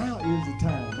now. Now is the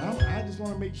time. I just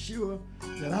want to make sure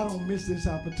that I don't miss this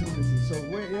opportunity. So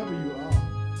wherever you are,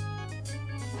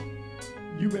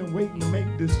 you've been waiting to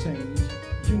make this change.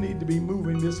 You need to be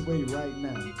moving this way right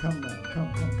now. Come now.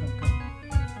 Come.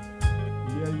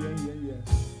 Yeah.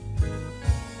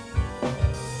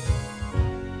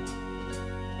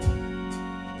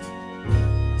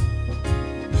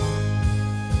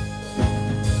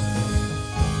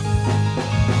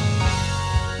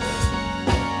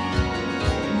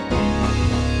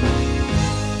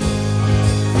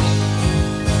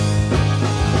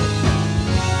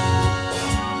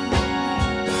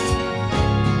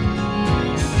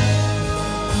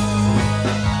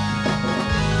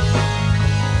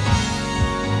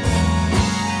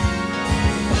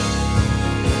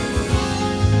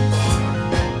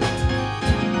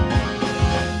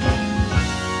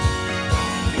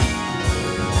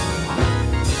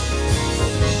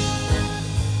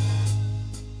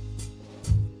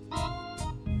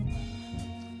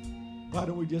 Why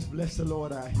don't we just bless the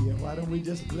Lord out here? Why don't we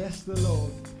just bless the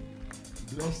Lord?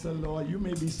 Bless the Lord. You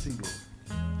may be seated.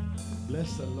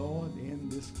 Bless the Lord in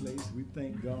this place. We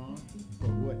thank God for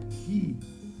what he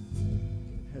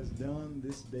has done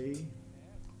this day.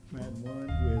 Man, one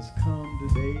who has come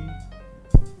today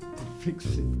to fix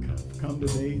it. Come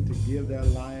today to give their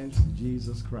lives to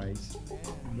Jesus Christ.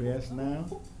 We ask now,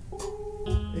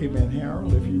 amen,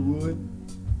 Harold, if you would.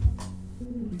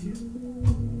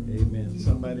 Amen.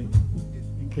 Somebody,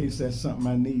 in case that's something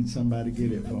I need, somebody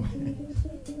get it for me.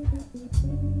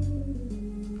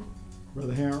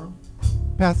 Brother Harold.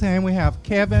 Pastor Ham, we have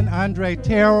Kevin Andre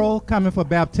Terrell coming for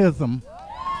baptism.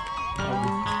 Amen.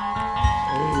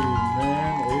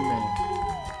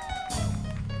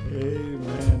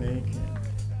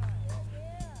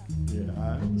 Yeah,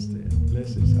 I understand.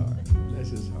 Bless his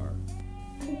heart.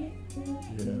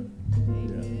 Yeah.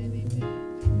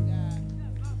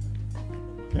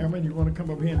 Cameron, you want to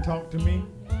come up here and talk to me?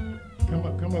 Come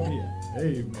up here.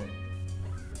 Amen.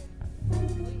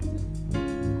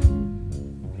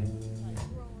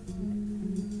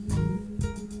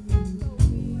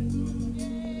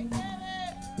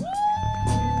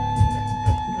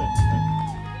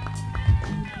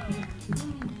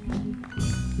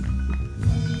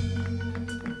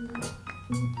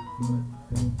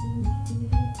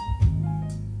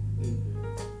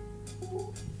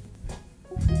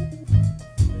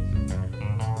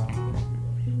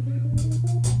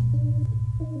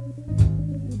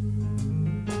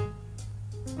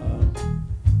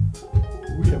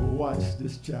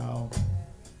 This child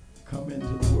come into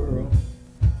the world.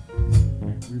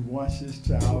 We've watched this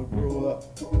child grow up,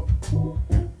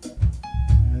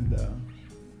 and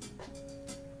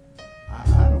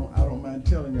I don't mind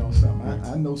telling y'all something.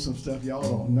 I know some stuff y'all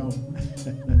don't know.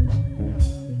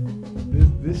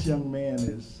 this young man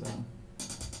is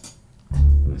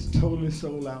totally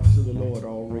sold out to the Lord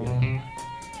already.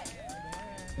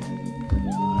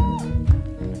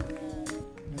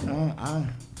 And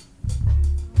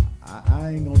I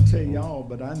ain't gonna tell y'all,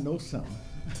 but I know something.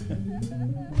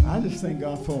 I just thank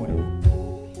God for him.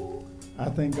 I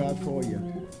thank God for you.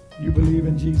 You believe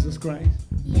in Jesus Christ?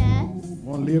 Yes.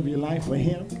 Want to live your life for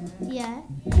him? Yes.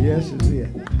 Yes is it.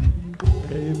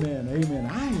 Amen.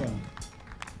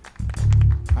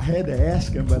 I had to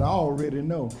ask him, but I already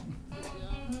know.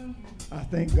 I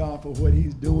thank God for what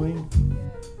he's doing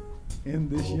in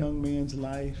this young man's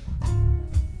life.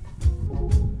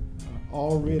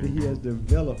 Already he has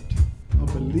developed a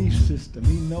belief system.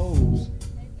 He knows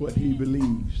what he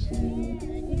believes.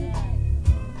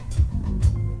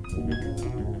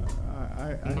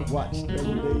 I watched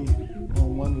every day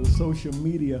on one of the social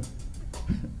media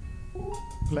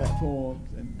platforms,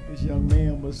 and this young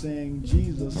man was saying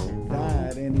Jesus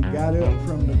died and he got up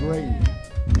from the grave.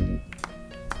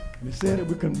 He said it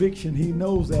with conviction. He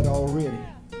knows that already.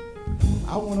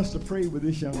 I want us to pray with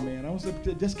this young man. I want us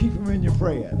to just keep him in your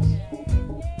prayers.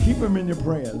 Keep him in your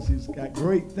prayers. He's got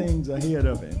great things ahead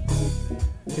of him.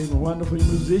 He's a wonderful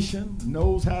musician,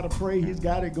 knows how to pray. He's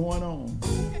got it going on.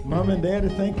 Mom and Daddy,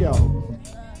 thank y'all.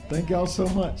 Thank y'all so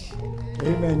much.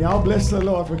 Amen. Y'all bless the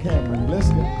Lord for Cameron. Bless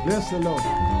the Lord.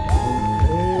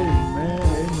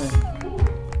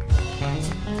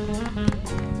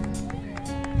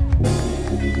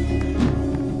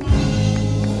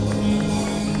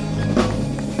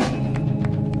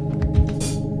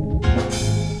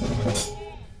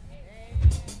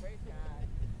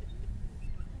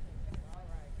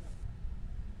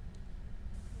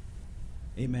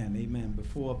 Amen. Amen.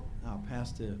 Before our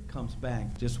pastor comes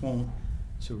back, just want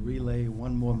to relay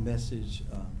one more message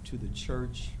to the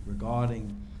church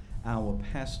regarding our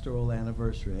pastoral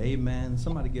anniversary. Amen.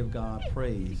 Somebody give God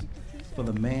praise for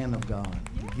the man of God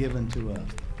given to us.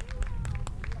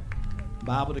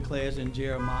 Bible declares in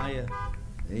Jeremiah,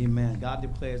 amen, God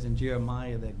declares in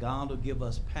Jeremiah that God will give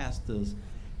us pastors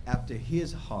after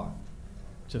his heart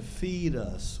to feed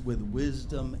us with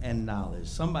wisdom and knowledge.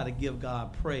 Somebody give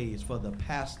God praise for the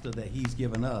pastor that he's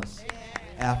given us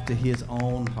after his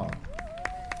own heart.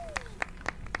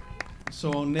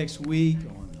 So next week,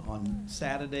 on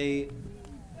Saturday,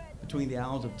 between the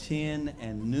hours of 10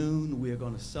 and noon, we're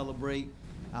going to celebrate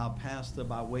our pastor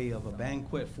by way of a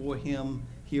banquet for him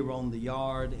here on the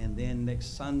yard. And then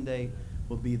next Sunday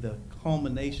will be the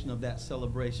culmination of that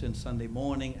celebration, Sunday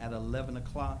morning at 11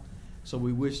 o'clock. So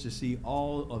we wish to see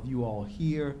all of you all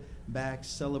here back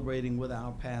celebrating with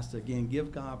our pastor. Again,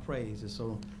 give God praise. And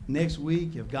so next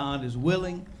week, if God is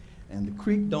willing and the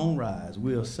creek don't rise,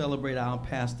 we'll celebrate our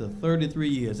pastor 33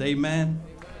 years. Amen?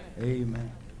 Amen.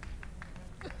 Amen.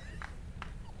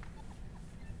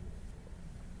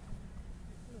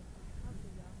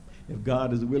 If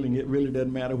God is willing, it really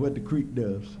doesn't matter what the creek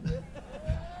does.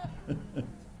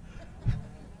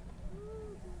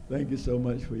 Thank you so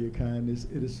much for your kindness.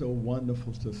 It is so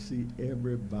wonderful to see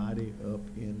everybody up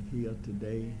in here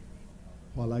today.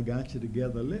 While I got you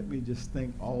together, let me just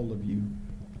thank all of you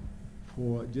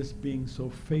for just being so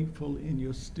faithful in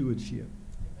your stewardship.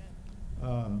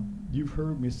 You've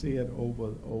heard me say it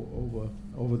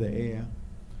over the air,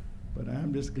 but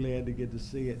I'm just glad to get to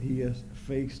say it here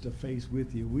face to face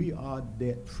with you. We are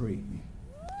debt free.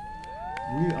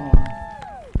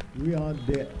 We are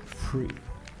debt free.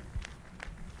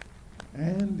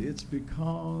 And it's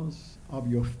because of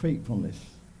your faithfulness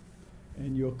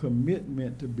and your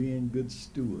commitment to being good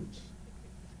stewards.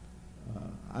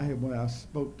 When I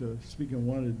speaking to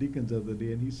one of the deacons the other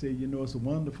day, and he said, you know, it's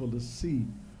wonderful to see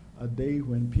a day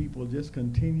when people just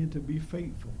continue to be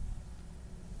faithful.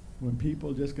 When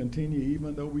people just continue,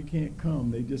 even though we can't come,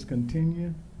 they just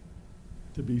continue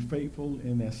to be faithful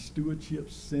in their stewardship,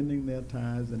 sending their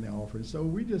tithes and their offerings. So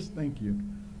we just thank you.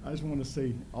 I just want to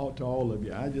say to all of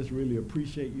you, I just really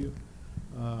appreciate you.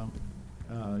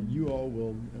 You all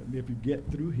will, if you get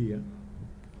through here,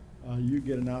 you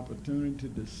get an opportunity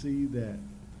to see that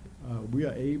we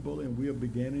are able and we are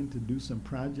beginning to do some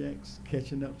projects,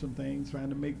 catching up some things, trying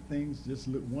to make things just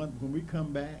look one. When we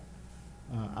come back,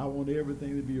 I want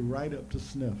everything to be right up to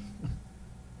snuff.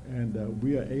 And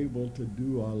we are able to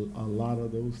do a lot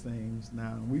of those things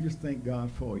now. We just thank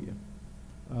God for you.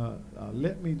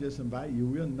 Let me just invite you.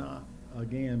 We're not,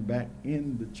 again, back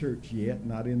in the church yet,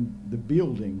 not in the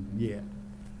building yet.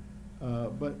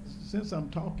 But since I'm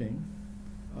talking,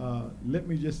 let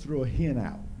me just throw a hint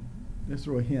out. Let's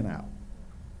throw a hint out.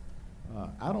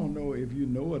 I don't know if you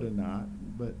know it or not,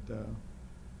 but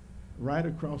right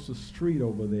across the street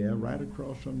over there, right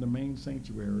across from the main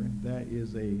sanctuary, that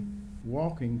is a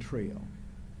walking trail.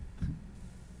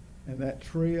 And that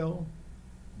trail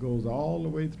goes all the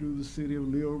way through the city of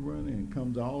Lilburn and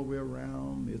comes all the way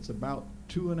around. It's about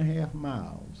 2.5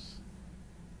 miles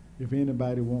if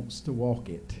anybody wants to walk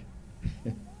it.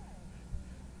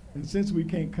 And since we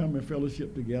can't come and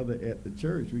fellowship together at the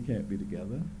church, we can't be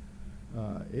together.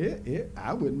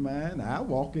 I wouldn't mind. I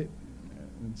walk it.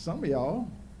 And some of y'all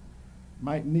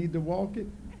might need to walk it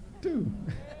too.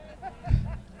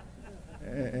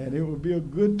 And it would be a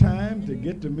good time to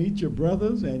get to meet your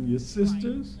brothers and your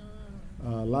sisters. A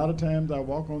lot of times I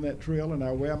walk on that trail and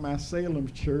I wear my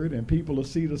Salem shirt, and people will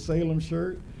see the Salem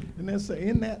shirt, and they'll say,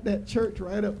 isn't that church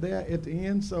right up there at the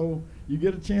end? So you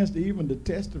get a chance to even to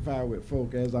testify with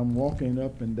folk as I'm walking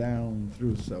up and down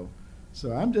through.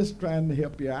 So I'm just trying to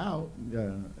help you out.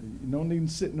 No need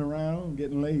sitting around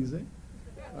getting lazy.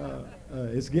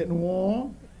 It's getting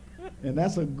warm, and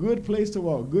that's a good place to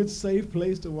walk, good safe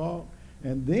place to walk.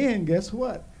 And then guess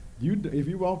what? If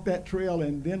you walk that trail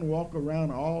and then walk around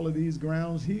all of these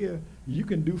grounds here, you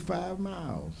can do 5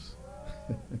 miles.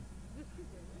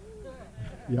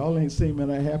 Y'all ain't seeming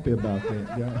that happy about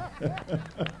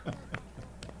that.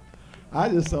 I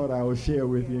just thought I would share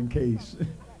with you in case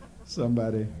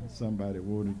somebody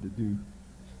wanted to do.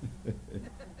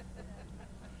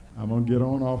 I'm going to get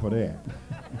on off of that.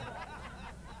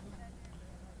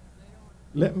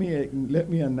 Let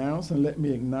me announce and let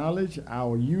me acknowledge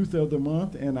our youth of the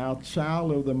month and our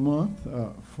child of the month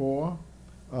for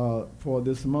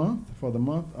this month, for the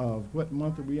month of, what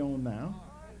month are we on now?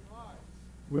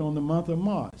 We're on the month of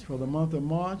March. For the month of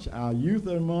March, our youth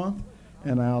of the month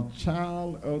and our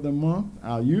child of the month.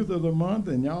 Our youth of the month,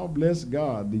 and y'all bless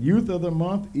God. The youth of the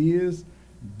month is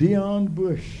Dion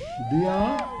Bush.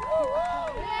 Dion?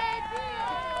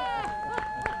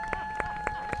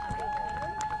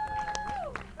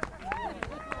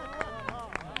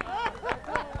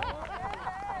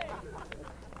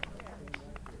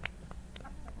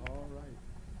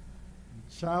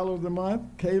 Child of the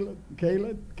Month,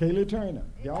 Kayla Turner.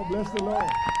 Y'all bless the Lord.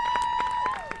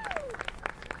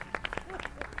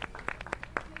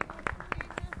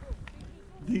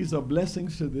 These are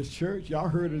blessings to this church. Y'all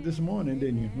heard it this morning,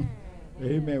 didn't you?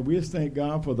 Amen. We just thank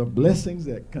God for the blessings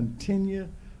that continue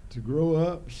to grow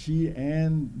up. She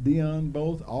and Dion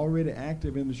both already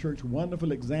active in the church.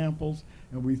 Wonderful examples.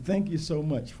 And we thank you so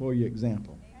much for your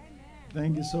example.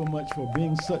 Thank you so much for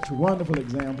being such wonderful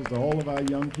examples to all of our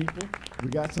young people. We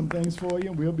got some things for you,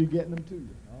 and we'll be getting them to you.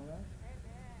 All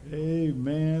right?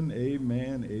 Amen,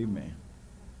 amen, amen.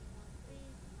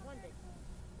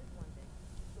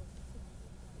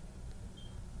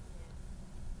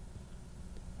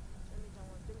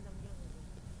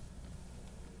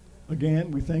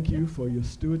 Again, we thank you for your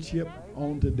stewardship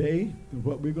on today. And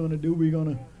what we're going to do, we're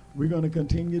going to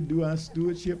continue to do our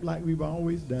stewardship like we've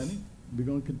always done it. We're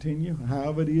going to continue.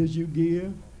 However it is you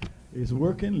give, it's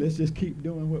working. Let's just keep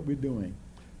doing what we're doing.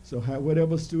 So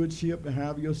whatever stewardship,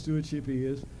 however your stewardship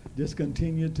is, just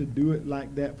continue to do it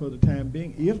like that for the time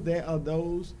being. If there are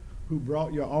those who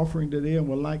brought your offering today and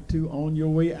would like to on your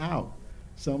way out,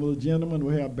 some of the gentlemen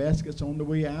will have baskets on the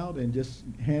way out and just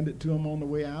hand it to them on the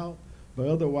way out. But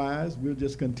otherwise, we'll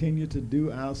just continue to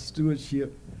do our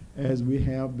stewardship as we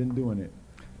have been doing it.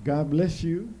 God bless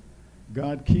you.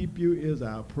 God keep you is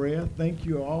our prayer. Thank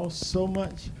you all so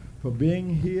much for being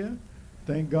here.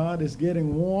 Thank God it's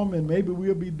getting warm, and maybe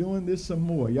we'll be doing this some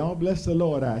more. Y'all bless the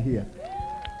Lord out here.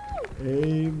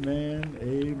 Amen,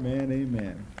 amen,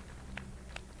 amen.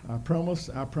 I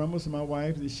promised my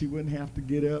wife that she wouldn't have to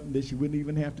get up and that she wouldn't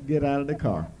even have to get out of the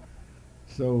car.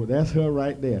 So that's her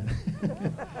right there.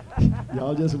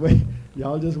 Y'all just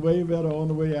wave at her on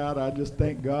the way out. I just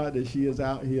thank God that she is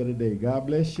out here today. God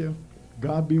bless you.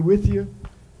 God be with you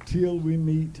till we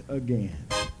meet again.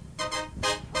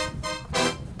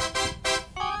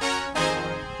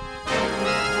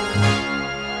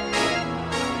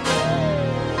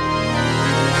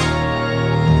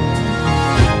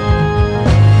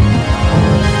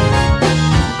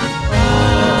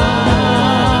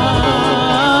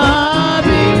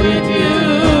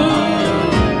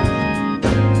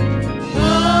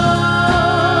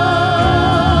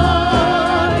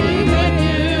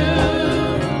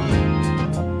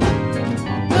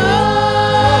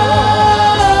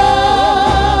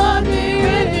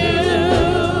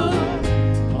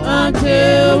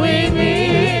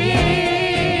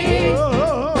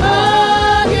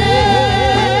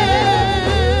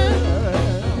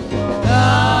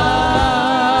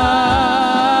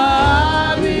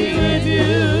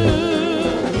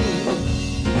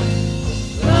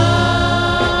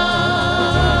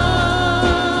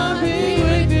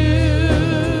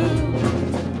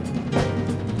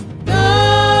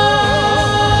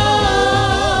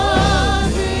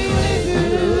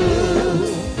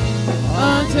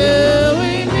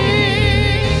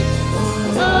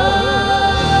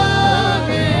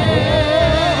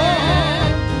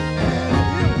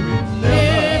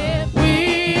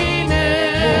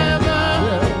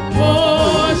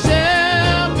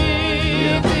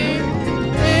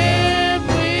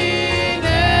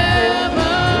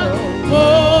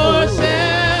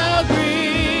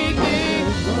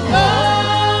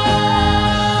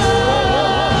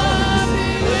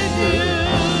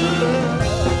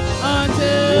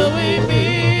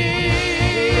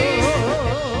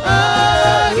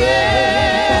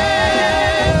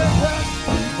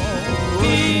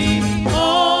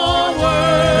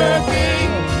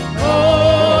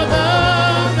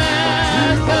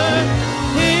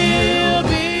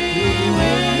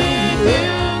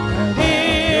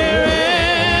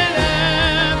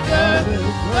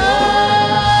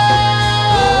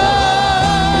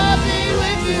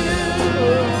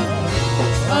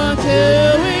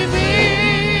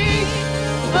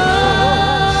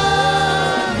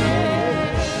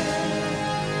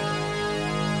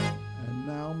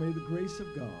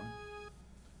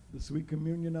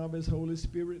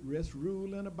 Rest,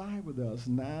 rule, and abide with us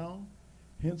now,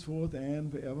 henceforth,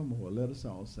 and forevermore. Let us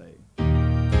all say.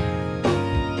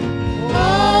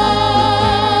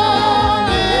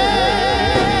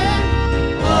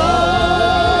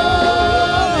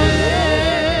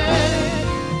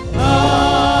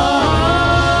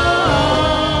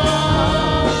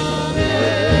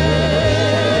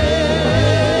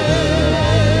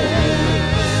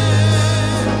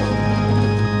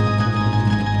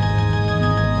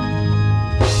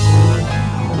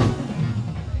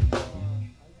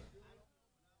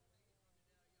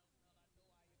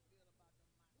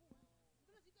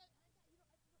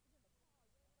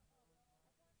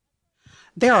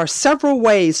 There are several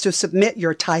ways to submit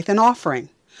your tithe and offering.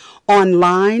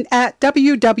 online at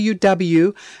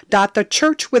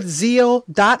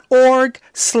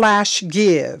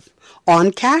www.thechurchwithzeal.org/give,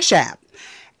 on Cash App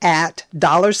at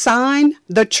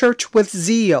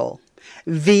 $TheChurchWithZeal,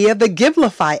 via the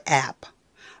Givelify app,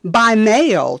 by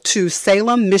mail to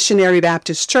Salem Missionary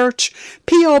Baptist Church,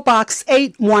 P.O. Box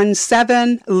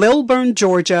 817, Lilburn,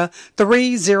 Georgia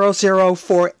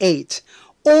 30048,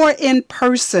 or in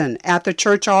person at the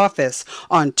church office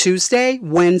on Tuesday,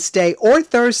 Wednesday, or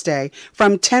Thursday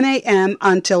from 10 a.m.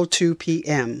 until 2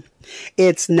 p.m.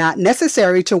 It's not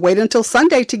necessary to wait until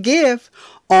Sunday to give.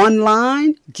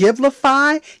 Online,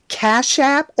 Givelify, Cash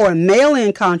App, or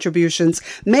mail-in contributions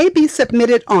may be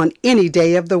submitted on any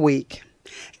day of the week.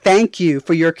 Thank you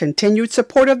for your continued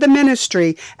support of the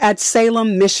ministry at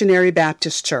Salem Missionary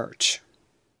Baptist Church.